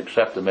and didn't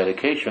accept the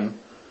medication,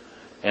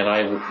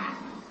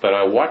 but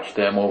I watched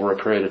them over a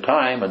period of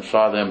time and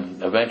saw them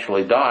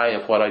eventually die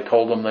of what I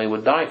told them they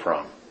would die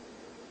from.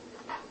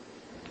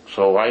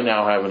 So I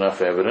now have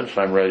enough evidence.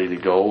 I'm ready to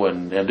go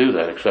and do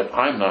that, except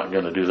I'm not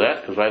going to do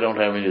that, because I don't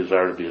have any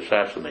desire to be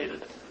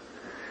assassinated.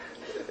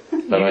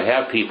 But I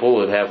have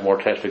people that have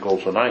more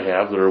testicles than I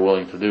have that are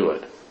willing to do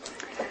it.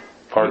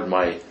 Pardon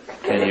my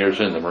 10 years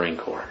in the Marine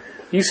Corps.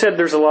 You said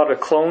there's a lot of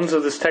clones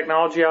of this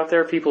technology out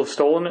there. People have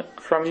stolen it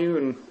from you?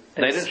 And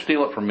they didn't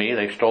steal it from me.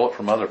 They stole it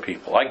from other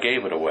people. I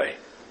gave it away.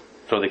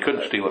 So they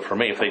couldn't steal it from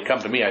me. If they'd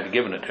come to me, I'd have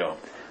given it to them.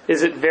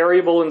 Is it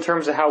variable in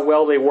terms of how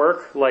well they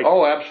work?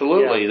 Oh,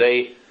 absolutely.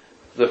 Yeah.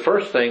 The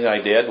first thing I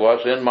did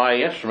was, in my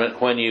instrument,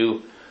 when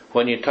you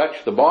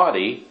touch the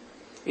body,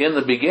 in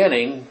the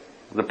beginning,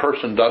 the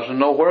person doesn't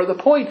know where the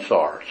points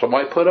are. So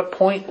I put a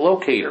point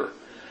locator.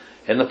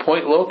 And the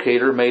point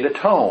locator made a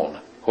tone,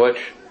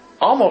 which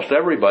almost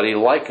everybody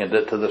likened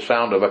it to the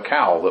sound of a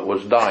cow that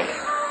was dying.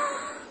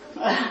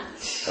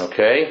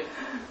 Okay?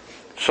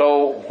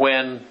 So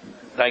when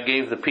I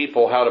gave the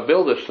people how to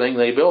build this thing.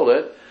 They build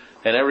it,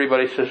 and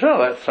everybody says, "Oh,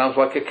 that sounds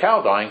like a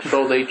cow dying."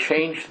 So they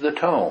changed the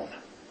tone.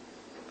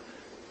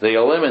 They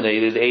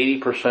eliminated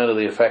 80% of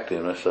the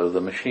effectiveness of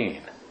the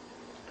machine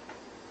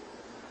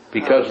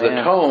because the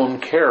tone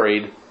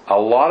carried a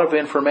lot of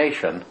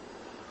information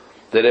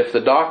that if the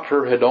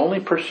doctor had only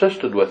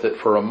persisted with it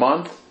for a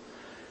month,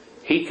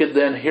 he could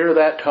then hear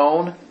that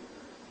tone,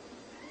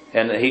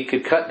 and he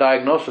could cut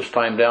diagnosis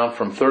time down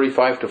from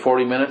 35 to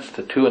 40 minutes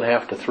to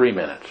 2.5 to 3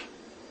 minutes.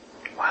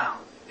 Wow.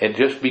 It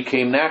just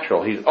became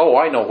natural.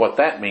 I know what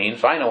that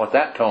means. I know what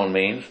that tone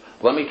means.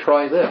 Let me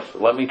try this.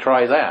 Let me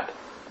try that.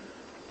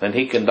 And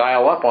he can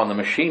dial up on the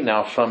machine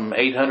now some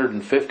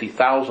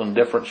 850,000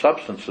 different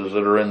substances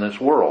that are in this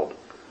world.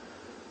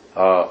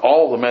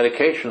 All the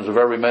medications of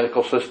every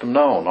medical system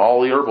known.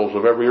 All the herbals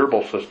of every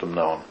herbal system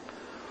known.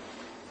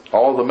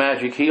 All the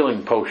magic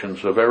healing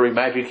potions of every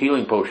magic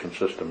healing potion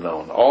system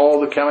known. All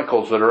the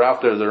chemicals that are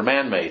out there that are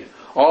man-made.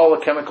 All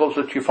the chemicals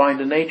that you find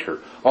in nature.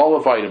 All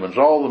the vitamins,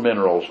 all the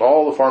minerals,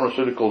 all the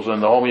pharmaceuticals in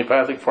the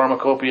homeopathic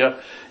pharmacopoeia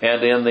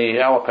and in the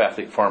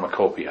allopathic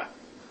pharmacopoeia.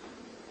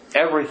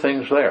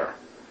 Everything's there.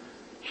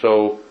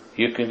 So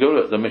you can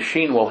go to the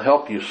machine will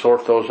help you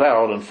sort those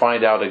out and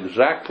find out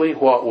exactly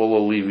what will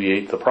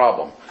alleviate the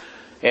problem.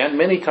 And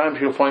many times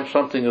you'll find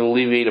something that will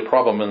alleviate a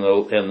problem in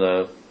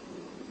the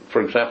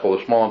for example,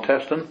 the small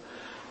intestine,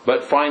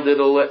 but find that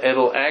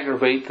it'll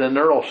aggravate the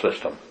neural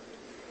system.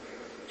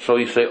 So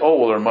you say, oh,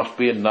 well, there must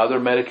be another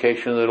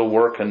medication that'll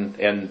work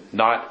and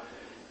not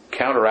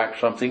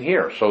counteract something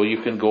here. So you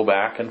can go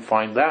back and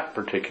find that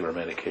particular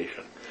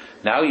medication.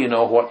 Now you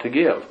know what to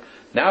give.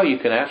 Now you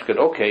can ask it,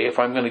 okay, if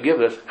I'm going to give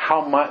this,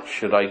 how much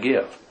should I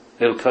give?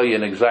 It'll tell you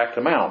an exact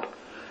amount.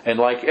 And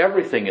like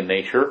everything in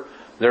nature,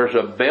 there's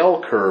a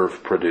bell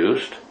curve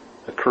produced,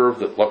 a curve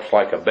that looks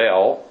like a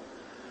bell,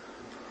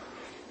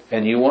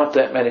 and you want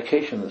that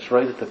medication that's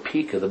right at the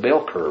peak of the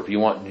bell curve.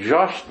 You want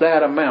just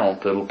that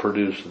amount that'll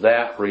produce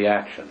that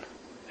reaction.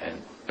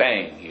 And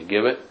bang, you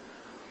give it.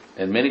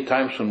 And many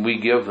times when we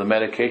give the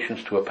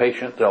medications to a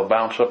patient, they'll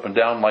bounce up and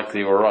down like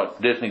they were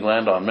at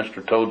Disneyland on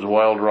Mr. Toad's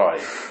Wild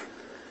Ride.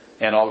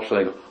 And all of a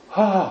sudden they go,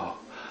 oh,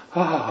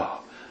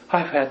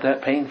 I've had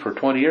that pain for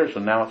 20 years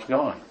and now it's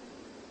gone.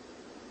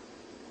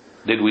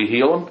 Did we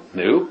heal them?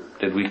 No.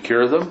 Did we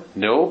cure them?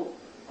 No.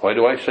 Why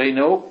do I say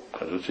no?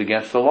 Because it's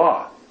against the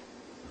law.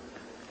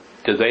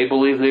 Did they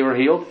believe they were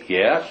healed?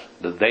 Yes.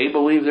 Did they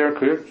believe they were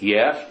cured?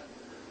 Yes.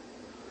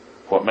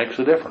 What makes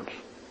the difference?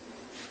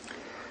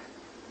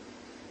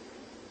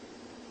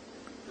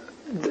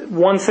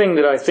 One thing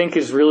that I think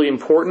is really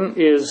important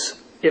is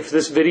if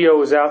this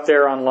video is out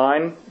there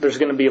online, there's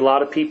going to be a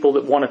lot of people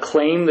that want to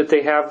claim that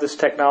they have this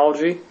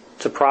technology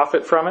to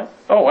profit from it.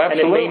 Oh,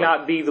 absolutely. And it may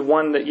not be the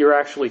one that you're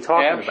actually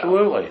talking about.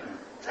 Absolutely.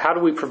 How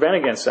do we prevent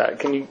against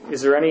that?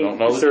 Is there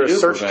a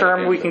search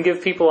term we can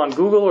give people on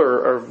Google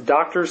or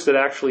doctors that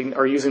actually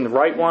are using the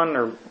right one?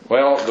 Or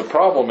well, the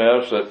problem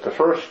is that the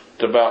first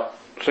about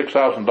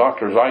 6,000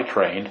 doctors I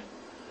trained,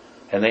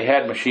 and they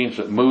had machines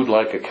that mooed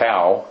like a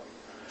cow,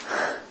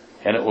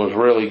 and it was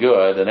really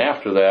good, and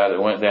after that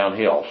it went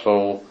downhill.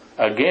 So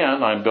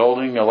again, I'm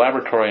building a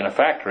laboratory and a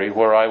factory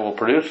where I will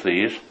produce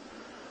these,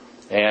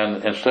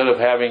 and instead of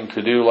having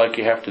to do like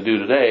you have to do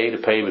today to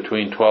pay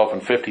between $12,000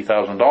 and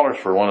 $50,000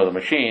 for one of the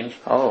machines,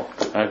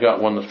 I've got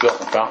one that's built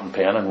in a fountain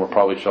pen, and we'll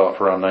probably sell it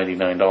for around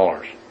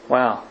 $99.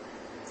 Wow.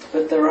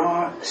 But there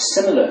are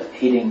similar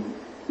heating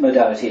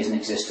modalities in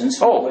existence.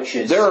 Which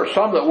is there are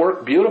some that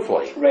work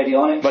beautifully.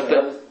 Radionics. But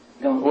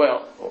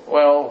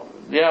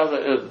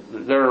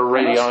there are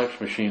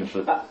radionics machines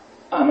that...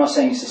 I'm not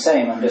saying it's the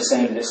same. I'm just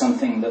saying that it's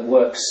something that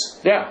works.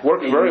 Yeah,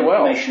 works very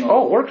well.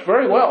 Works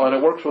very well, and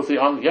it works with the...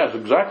 yes,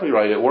 exactly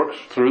right. It works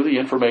through the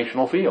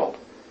informational field.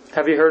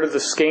 Have you heard of the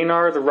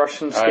Skanar, the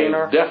Russian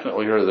Skanar? I've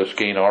definitely heard of the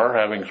Skanar,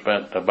 having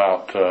spent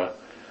about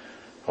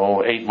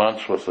 8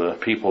 months with the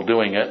people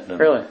doing it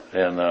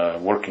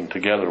and working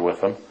together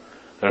with them.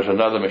 There's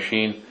another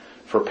machine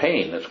for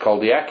pain. It's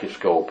called the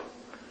Acuscope,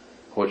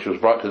 which was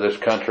brought to this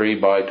country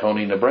by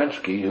Tony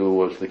Nabrensky, who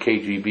was the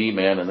KGB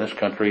man in this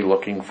country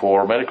looking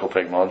for medical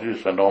technology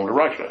to send home to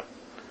Russia.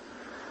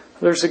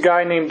 There's a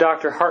guy named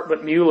Dr.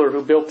 Hartmut Mueller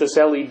who built this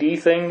LED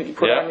thing that you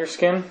put on your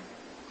skin.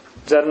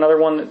 Is that another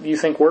one that you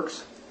think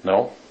works?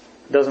 No.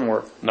 It doesn't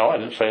work? No, I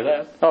didn't say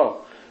that.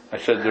 Oh. I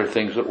said there are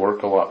things that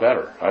work a lot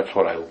better. That's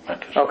what I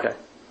meant to say. Okay.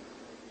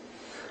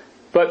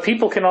 But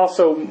people can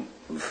also,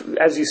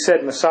 as you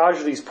said,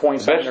 massage these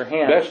points on their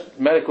hand. Best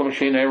medical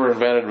machine ever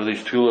invented were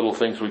these two little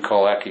things we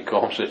call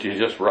acucombs that you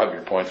just rub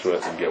your points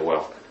with and get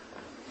well.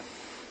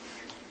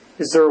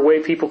 Is there a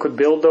way people could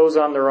build those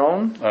on their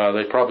own?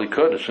 They probably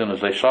could as soon as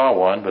they saw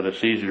one, but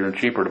it's easier and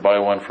cheaper to buy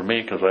one from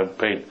me because I've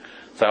paid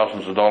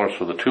thousands of dollars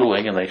for the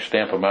tooling, and they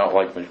stamp them out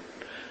like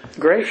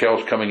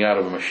shells coming out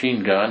of a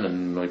machine gun,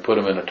 and we put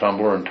them in a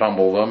tumbler and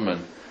tumble them,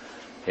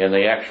 and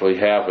they actually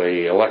have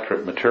a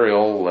electric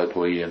material that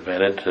we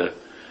invented to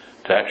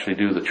actually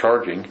do the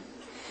charging.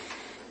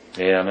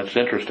 And it's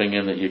interesting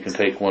in that you can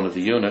take one of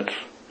the units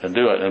and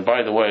do it. And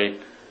by the way,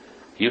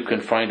 you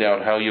can find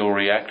out how you'll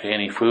react to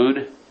any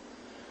food.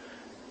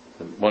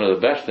 one of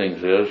the best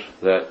things is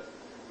that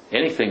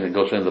anything that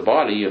goes into the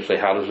body, you say,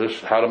 how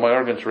do my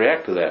organs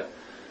react to that?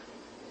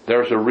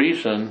 There's a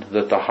reason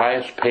that the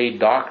highest paid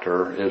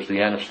doctor is the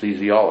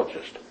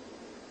anesthesiologist.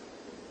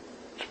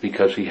 It's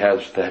because he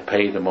has to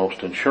pay the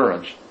most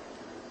insurance.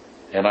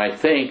 And I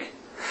think,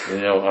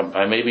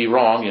 I may be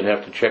wrong, you'd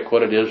have to check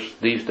what it is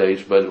these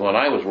days, but when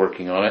I was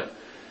working on it,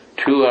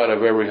 2 out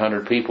of every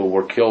 100 people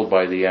were killed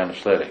by the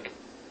anesthetic.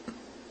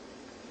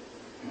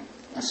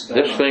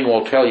 This thing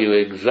will tell you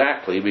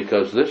exactly,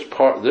 because this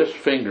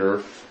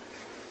finger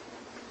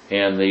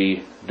and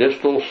the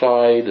distal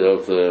side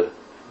of the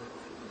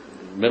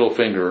middle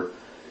finger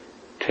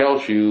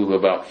tells you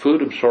about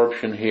food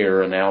absorption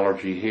here and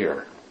allergy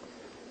here.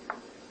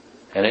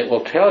 And it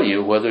will tell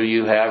you whether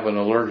you have an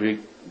allergic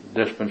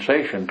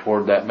dispensation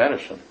toward that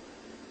medicine.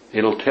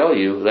 It'll tell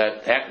you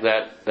that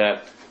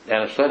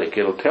anesthetic.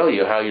 It'll tell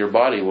you how your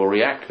body will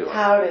react to it.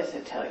 How does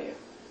it tell you?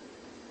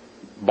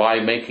 By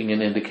making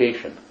an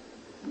indication.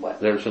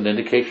 What? There's an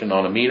indication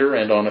on a meter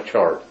and on a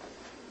chart.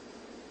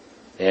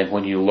 And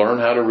when you learn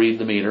how to read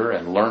the meter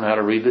and learn how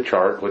to read the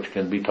chart, which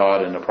can be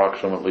taught in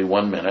approximately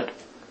 1 minute,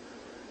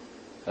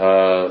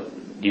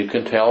 you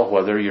can tell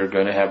whether you're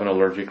going to have an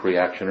allergic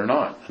reaction or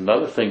not.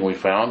 Another thing we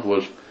found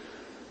was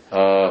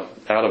out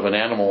of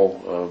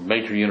an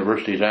major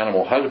university's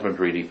animal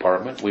husbandry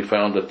department, we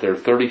found that there are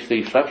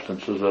 33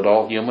 substances that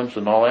all humans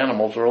and all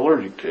animals are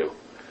allergic to.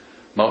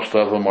 Most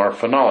of them are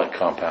phenolic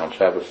compounds,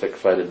 have a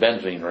 6-sided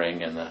benzene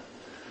ring in the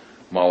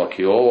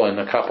molecule, and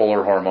a couple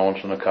are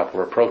hormones and a couple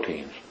are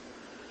proteins.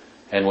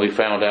 And we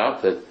found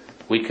out that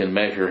we can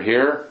measure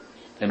here,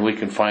 and we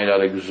can find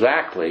out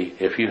exactly,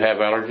 if you have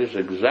allergies,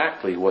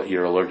 exactly what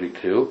you're allergic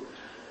to,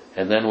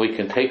 and then we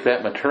can take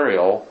that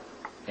material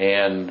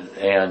and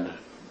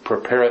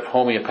prepare it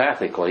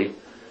homeopathically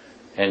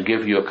and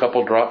give you a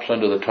couple drops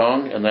under the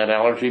tongue, and that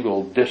allergy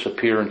will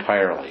disappear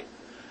entirely.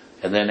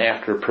 And then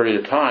after a period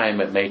of time,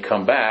 it may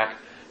come back,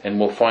 and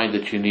we'll find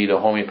that you need a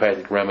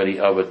homeopathic remedy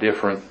of a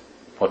different,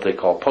 what they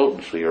call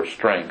potency or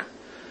strength.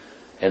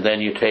 And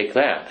then you take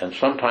that. And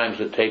sometimes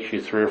it takes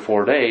you 3 or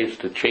 4 days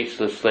to chase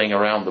this thing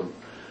around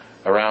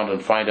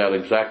and find out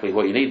exactly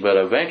what you need. But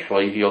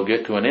eventually you'll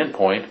get to an end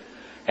point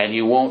and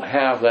you won't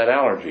have that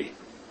allergy.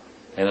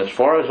 And as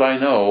far as I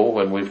know,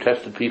 when we've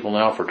tested people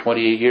now for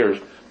 28 years,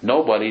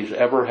 nobody's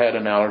ever had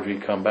an allergy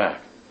come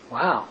back.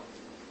 Wow.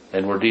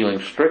 And we're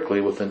dealing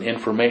strictly with an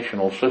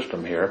informational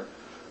system here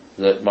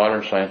that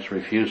modern science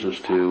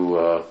refuses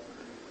to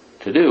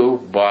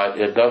do, but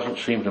it doesn't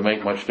seem to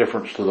make much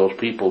difference to those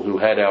people who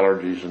had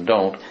allergies and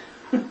don't,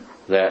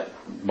 that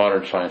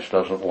modern science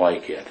doesn't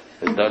like it.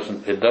 It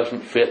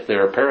doesn't fit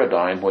their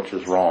paradigm, which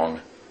is wrong.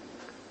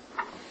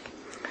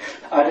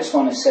 I just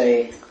want to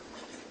say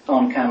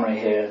on camera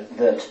here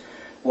that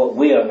what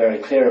we are very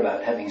clear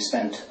about, having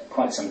spent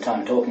quite some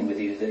time talking with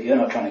you, that you're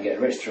not trying to get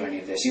rich through any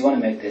of this. You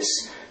want to make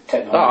this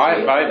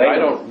technology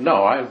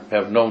available. I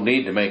have no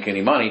need to make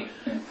any money.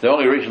 The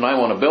only reason I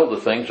want to build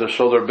the things is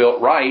so they're built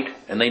right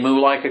and they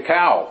move like a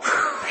cow.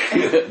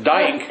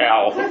 Dying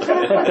cow.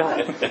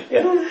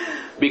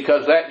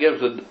 Because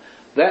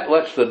that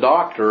lets the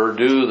doctor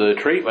do the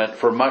treatment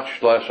for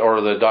much less,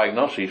 or the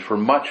diagnoses for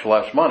much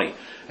less money.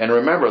 And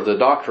remember, the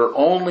doctor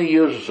only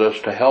uses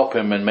us to help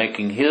him in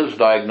making his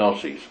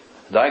diagnoses.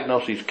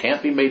 Diagnoses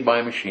can't be made by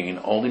a machine,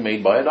 only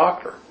made by a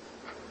doctor.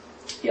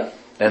 Yeah.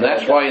 And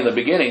that's why in the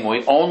beginning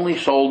we only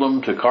sold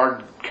them to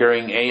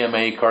card-carrying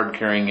AMA,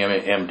 card-carrying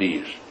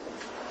MDs.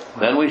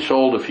 Then we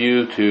sold a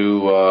few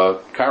to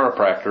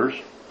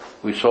chiropractors.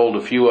 We sold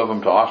a few of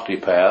them to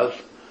osteopaths,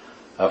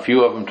 a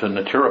few of them to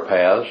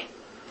naturopaths.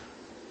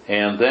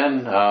 And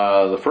then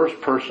the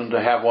first person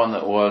to have one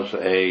that was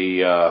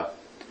a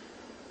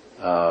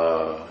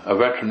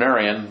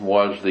veterinarian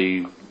was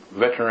the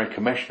veterinary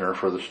commissioner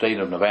for the state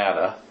of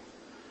Nevada.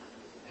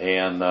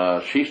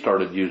 And she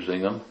started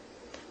using them.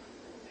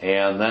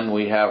 And then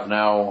we have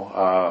now,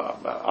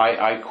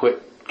 I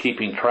quit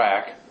keeping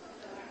track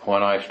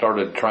when I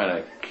started trying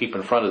to keep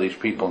in front of these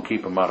people and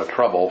keep them out of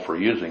trouble for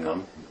using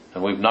them.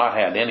 And we've not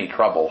had any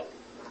trouble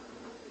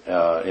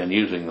in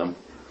using them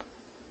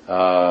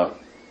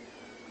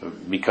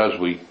because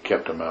we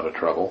kept them out of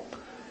trouble.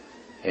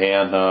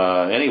 And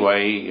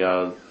anyway,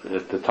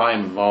 at the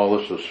time,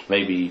 this was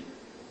maybe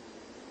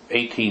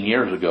 18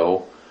 years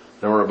ago,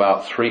 there were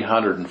about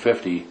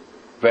 350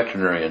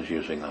 veterinarians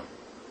using them.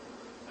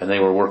 And they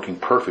were working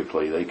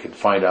perfectly. They could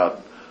find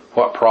out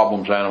what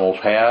problems animals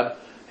had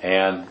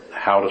and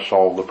how to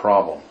solve the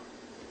problem.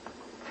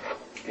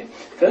 Okay.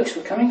 Folks,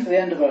 we're coming to the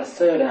end of our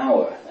 3rd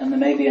hour, and there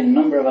may be a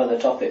number of other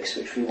topics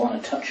which we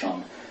want to touch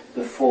on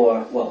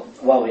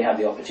while we have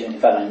the opportunity. In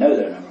fact, I know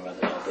there are a number of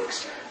other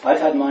topics. I've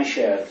had my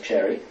share of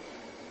cherry.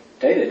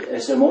 David,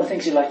 is there more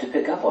things you'd like to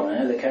pick up on? I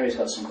know that Kerry's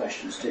got some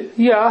questions too.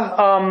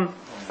 Yeah,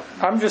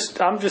 I'm just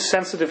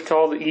sensitive to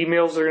all the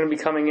emails that are going to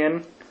be coming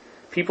in.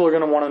 People are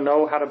going to want to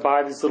know how to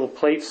buy these little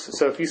plates.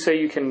 So if you say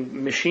you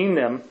can machine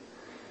them,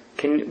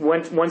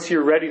 once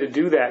you're ready to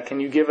do that, can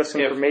you give us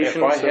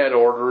information? If I had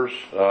orders,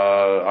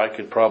 I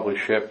could probably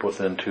ship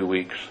within 2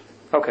 weeks.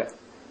 Okay.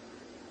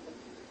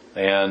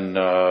 And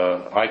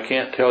I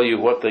can't tell you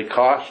what they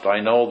cost. I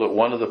know that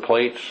one of the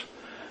plates,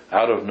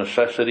 out of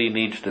necessity,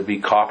 needs to be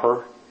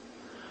copper.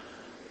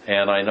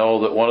 And I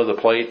know that one of the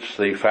plates,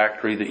 the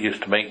factory that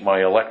used to make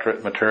my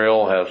electric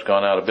material, has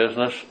gone out of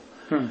business.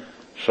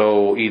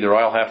 So either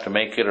I'll have to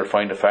make it or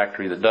find a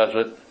factory that does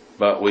it.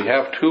 But we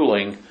have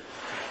tooling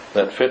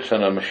that fits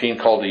in a machine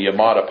called the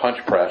Yamada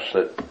punch press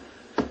that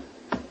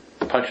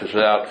punches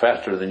it out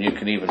faster than you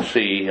can even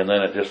see, and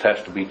then it just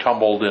has to be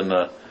tumbled in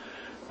the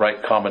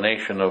right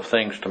combination of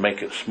things to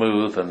make it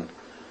smooth and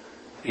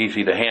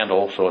easy to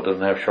handle so it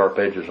doesn't have sharp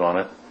edges on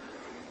it.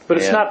 But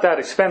it's not that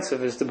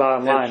expensive is the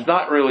bottom line. It's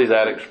not really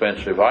that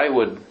expensive.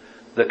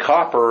 The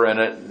copper in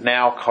it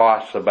now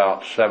costs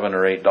about $7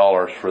 or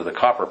 $8 for the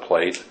copper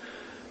plate,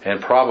 and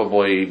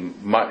probably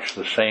much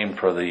the same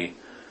for the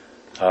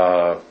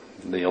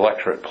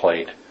electric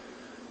plate.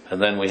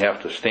 And then we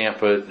have to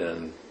stamp it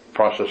and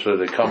process it.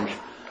 It comes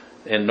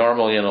in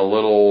normally in a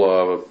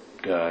little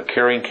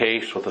carrying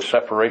case with a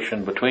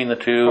separation between the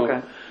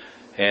two,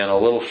 and a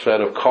little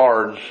set of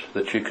cards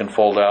that you can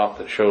fold out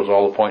that shows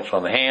all the points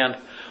on the hand,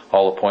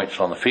 all the points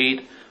on the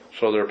feet.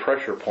 So they're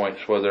pressure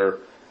points, whether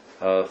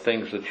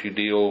things that you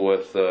deal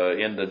with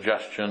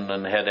indigestion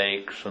and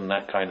headaches and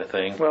that kind of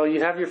thing. Well,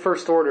 you have your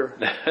first order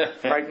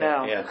right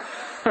now. Yeah.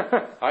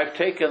 I've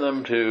taken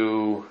them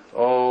to,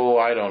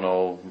 I don't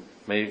know,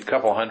 maybe a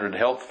couple hundred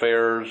health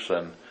fairs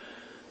and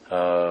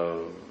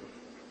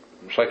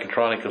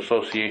Psychotronic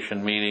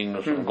Association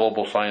meetings and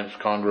Global Science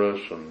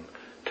Congress and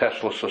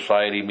Tesla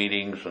Society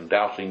meetings and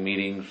dowsing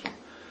meetings and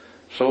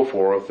so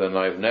forth, and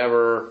I've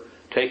never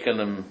taken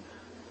them.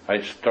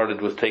 I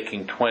started with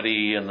taking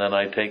 20, and then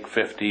I take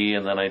 50,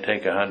 and then I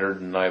take 100,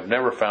 and I've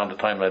never found a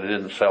time that it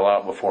didn't sell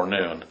out before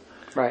noon.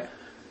 Right.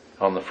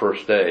 On the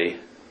first day.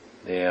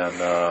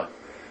 And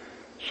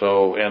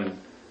and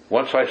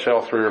once I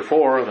sell 3 or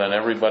 4, then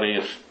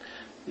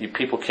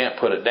people can't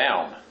put it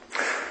down.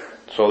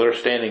 So they're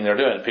standing there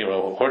doing it. People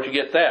go, where'd you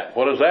get that?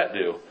 What does that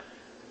do?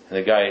 And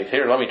the guy,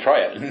 here, let me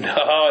try it. No,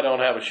 I don't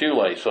have a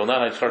shoelace. So then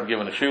I start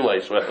giving a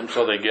shoelace with them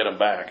so they get them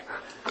back.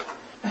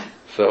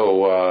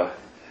 So,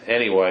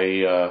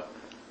 anyway,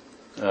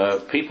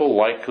 people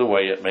like the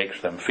way it makes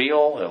them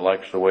feel. It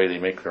likes the way they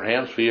make their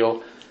hands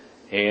feel.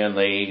 And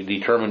they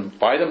determine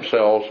by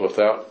themselves,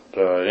 without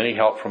any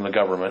help from the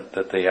government,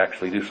 that they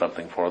actually do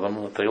something for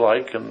them that they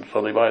like, and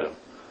so they buy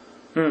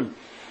them.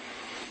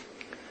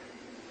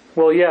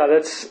 Well, yeah,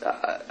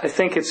 I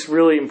think it's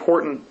really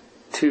important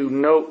to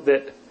note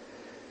that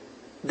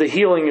the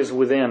healing is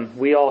within.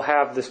 We all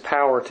have this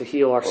power to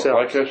heal ourselves.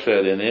 Well, like I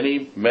said, in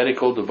any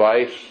medical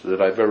device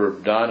that I've ever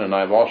done, and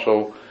I've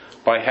also,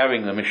 by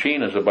having the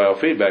machine as a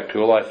biofeedback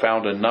tool, I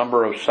found a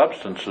number of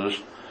substances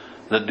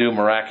that do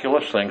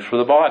miraculous things for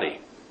the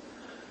body.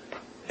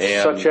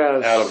 And such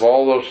as? Out of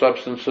all those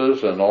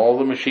substances and all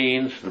the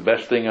machines, the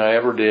best thing I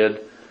ever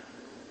did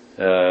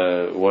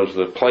was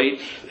the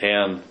plates,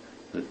 and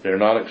they're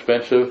not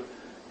expensive.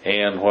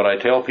 And what I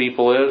tell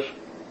people is,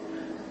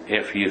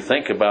 if you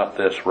think about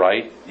this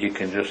right, you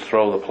can just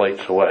throw the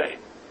plates away.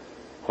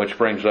 Which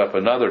brings up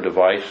another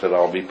device that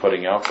I'll be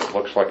putting out that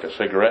looks like a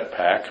cigarette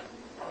pack.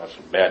 That's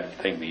a bad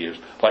thing to use.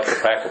 Like a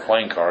pack of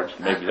playing cards.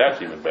 Maybe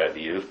that's even bad to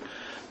use.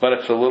 But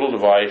it's a little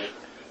device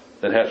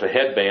that has a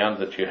headband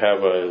that you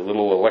have a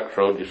little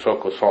electrode you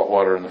soak with salt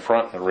water in the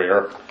front and the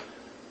rear.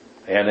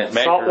 And it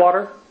measures... Salt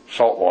water?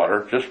 Salt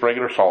water. Just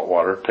regular salt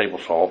water, table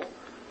salt.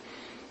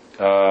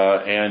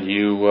 And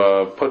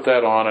you put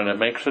that on and it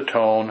makes a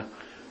tone.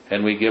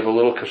 And we give a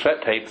little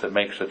cassette tape that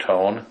makes a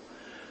tone.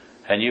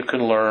 And you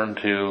can learn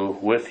to,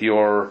 with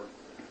your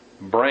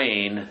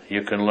brain,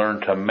 you can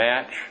learn to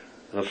match.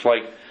 It's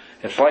like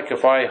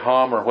if I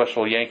hum or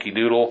whistle Yankee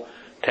Doodle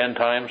 10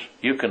 times,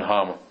 you can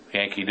hum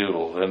Yankee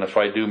Doodle. And if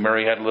I do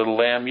Mary Had a Little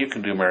Lamb, you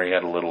can do Mary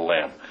Had a Little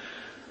Lamb.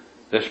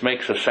 This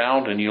makes a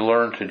sound, and you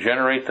learn to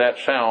generate that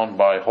sound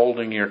by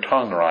holding your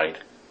tongue right.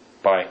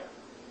 By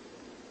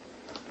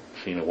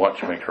seeing a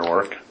watchmaker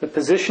work. The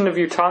position of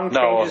your tongue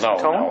changes the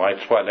tone? No,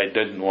 that's what I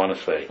didn't want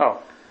to say. Oh.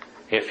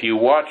 If you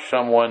watch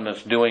someone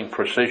that's doing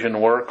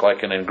precision work,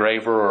 like an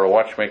engraver or a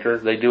watchmaker,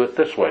 they do it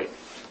this way.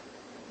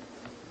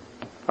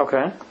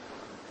 Okay.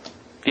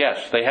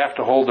 Yes, they have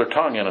to hold their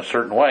tongue in a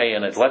certain way,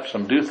 and it lets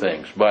them do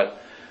things,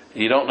 but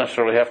you don't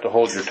necessarily have to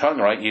hold your tongue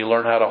right. You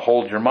learn how to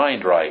hold your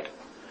mind right.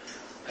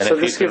 And so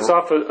this gives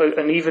off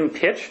an even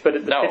pitch, but the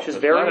pitch is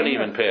varying? No, it's not an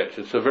even pitch.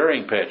 It's a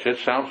varying pitch. It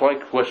sounds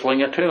like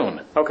whistling a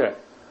tune. Okay.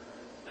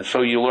 And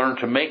so you learn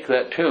to make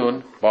that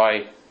tune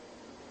by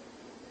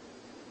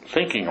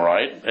thinking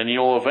right, and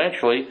you'll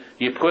eventually,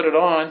 you put it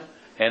on,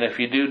 and if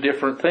you do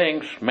different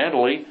things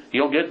mentally,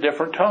 you'll get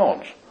different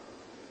tones.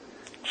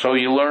 So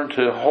you learn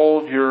to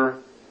hold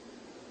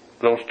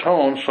those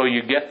tones so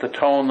you get the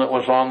tone that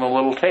was on the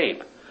little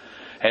tape.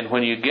 And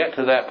when you get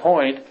to that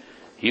point,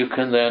 you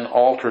can then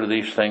alter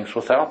these things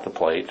without the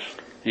plates.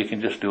 You can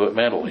just do it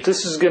mentally.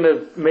 This is going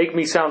to make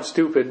me sound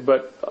stupid,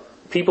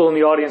 but people in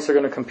the audience are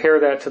going to compare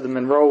that to the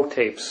Monroe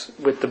tapes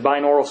with the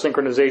binaural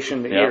synchronization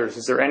in the ears.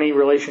 Is there any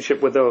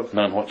relationship with those?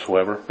 None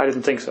whatsoever. I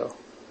didn't think so.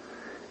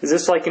 Is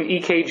this like an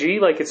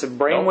EKG, like it's a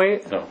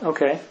brainwave? No.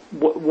 Okay.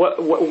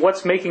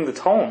 What's making the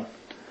tone?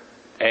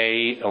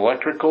 A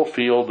electrical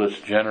field that's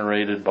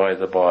generated by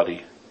the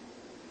body.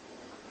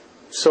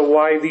 So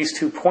why these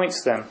 2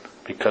 points then?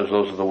 Because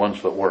those are the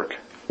ones that work.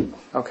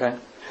 Okay.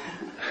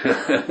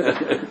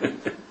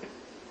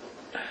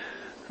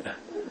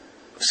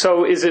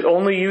 So is it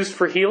only used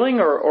for healing,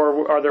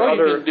 or are there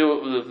other...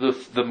 You can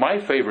do my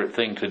favorite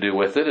thing to do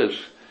with it is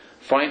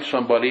find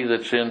somebody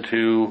that's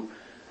into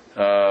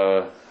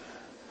to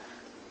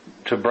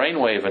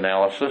brainwave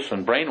analysis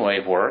and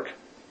brainwave work,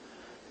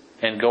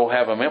 and go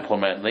have them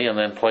implement me and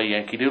then play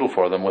Yankee Doodle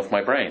for them with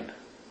my brain.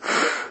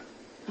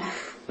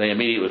 They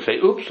immediately say,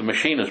 oops, the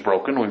machine is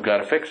broken, we've got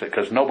to fix it,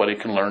 because nobody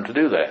can learn to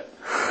do that.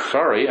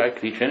 Sorry, I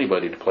could teach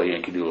anybody to play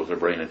Yankee Doodle with their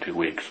brain in 2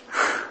 weeks.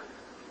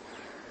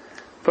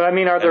 But I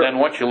mean, And then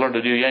once you learn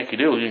to do Yankee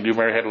Doodle, you can do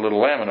Mary Had a Little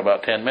Lamb in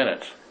about 10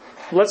 minutes.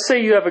 Let's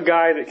say you have a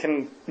guy that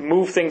can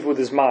move things with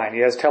his mind. He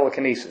has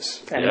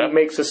telekinesis, and he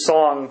makes a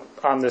song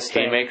on this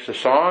thing. He makes a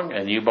song,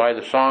 and you buy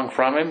the song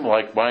from him,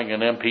 like buying an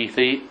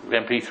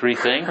MP3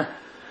 thing,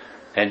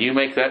 and you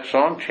make that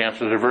song,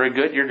 chances are very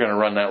good you're going to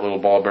run that little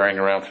ball bearing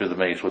around through the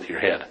maze with your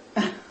head.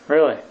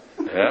 Really?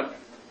 Yep.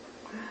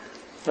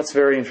 That's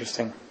very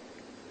interesting.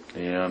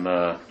 And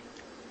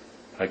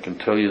I can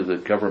tell you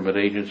that government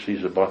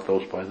agencies have bought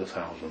those by the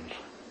thousands.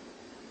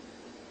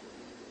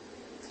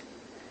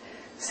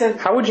 So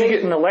how would you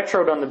get an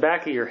electrode on the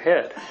back of your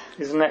head?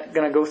 Isn't that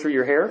going to go through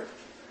your hair?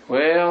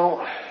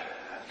 Well,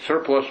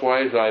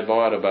 surplus-wise, I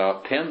bought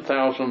about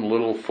 10,000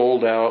 little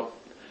fold-out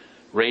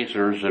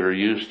razors that are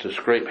used to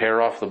scrape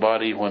hair off the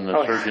body when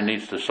the surgeon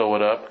needs to sew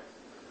it up.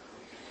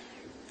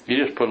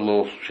 You just put a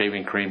little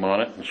shaving cream on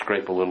it and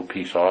scrape a little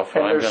piece off.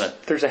 And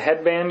there's a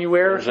headband you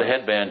wear? There's a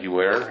headband you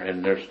wear,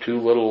 and there's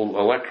 2 little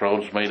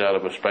electrodes made out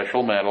of a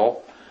special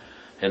metal,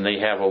 and they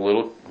have a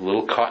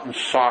little cotton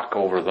sock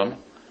over them.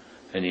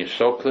 And you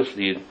soak this,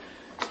 you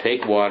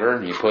take water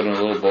and you put it in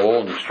a little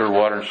bowl and you stir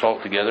water and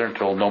salt together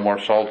until no more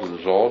salt will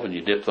dissolve, and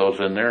you dip those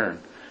in there and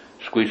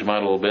squeeze them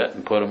out a little bit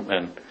and put them,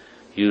 and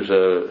use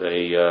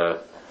a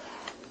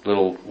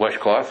little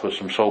washcloth with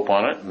some soap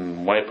on it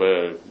and wipe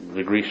the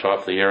grease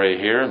off the area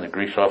here and the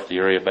grease off the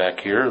area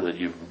back here that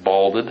you've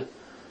balded,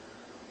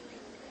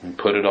 and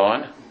put it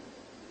on,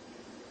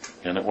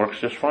 and it works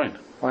just fine.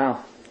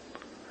 Wow.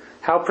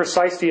 How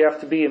precise do you have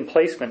to be in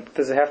placement?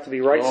 Does it have to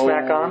be right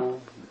smack on?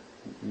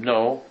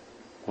 No,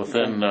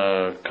 within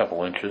a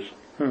couple inches.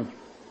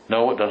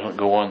 No, it doesn't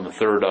go on the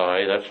third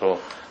eye. That's a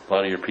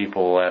lot of your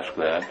people will ask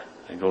that.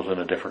 It goes in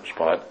a different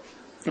spot.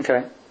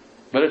 Okay.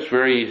 But it's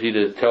very easy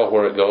to tell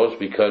where it goes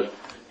because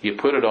you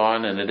put it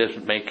on and it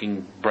isn't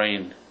making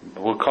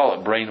we'll call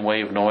it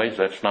brainwave noise.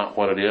 That's not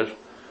what it is.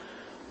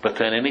 But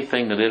then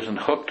anything that isn't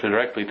hooked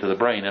directly to the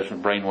brain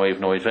isn't brainwave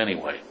noise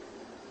anyway.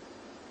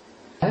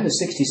 I have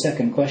a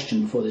 60-second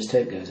question before this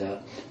tape goes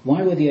out.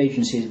 Why would the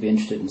agencies be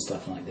interested in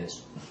stuff like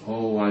this?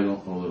 Oh, I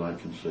don't know that I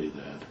can say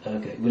that.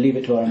 Okay, we'll leave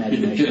it to our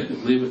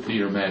imagination. Leave it to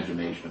your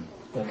imagination.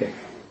 Okay.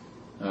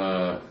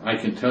 I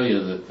can tell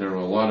you that there were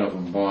a lot of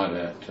them bought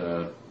at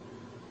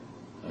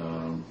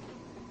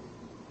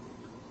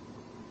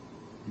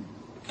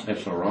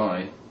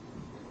SRI,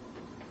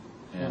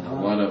 and a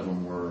lot of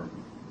them were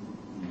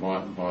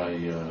bought by...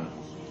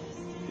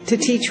 to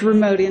teach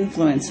remote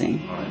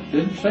influencing. I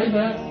didn't say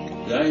that.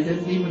 I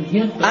didn't even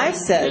hint that. I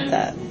said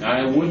that.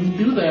 I wouldn't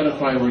do that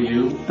if I were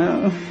you.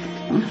 Oh.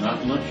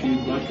 Not unless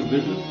you'd like a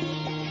visit.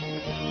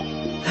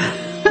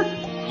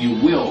 You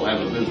will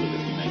have a visit if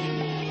you mention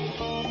it.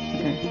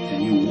 Okay.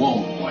 And you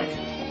won't like it.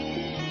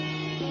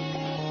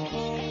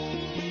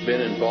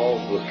 Been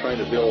involved with trying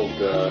to build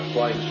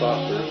flying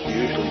saucers.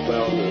 You usually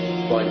found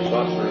that flying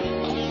saucers,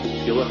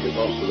 if you look at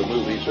most of the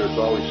movies, there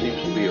always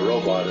seems to be a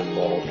robot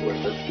involved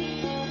with it.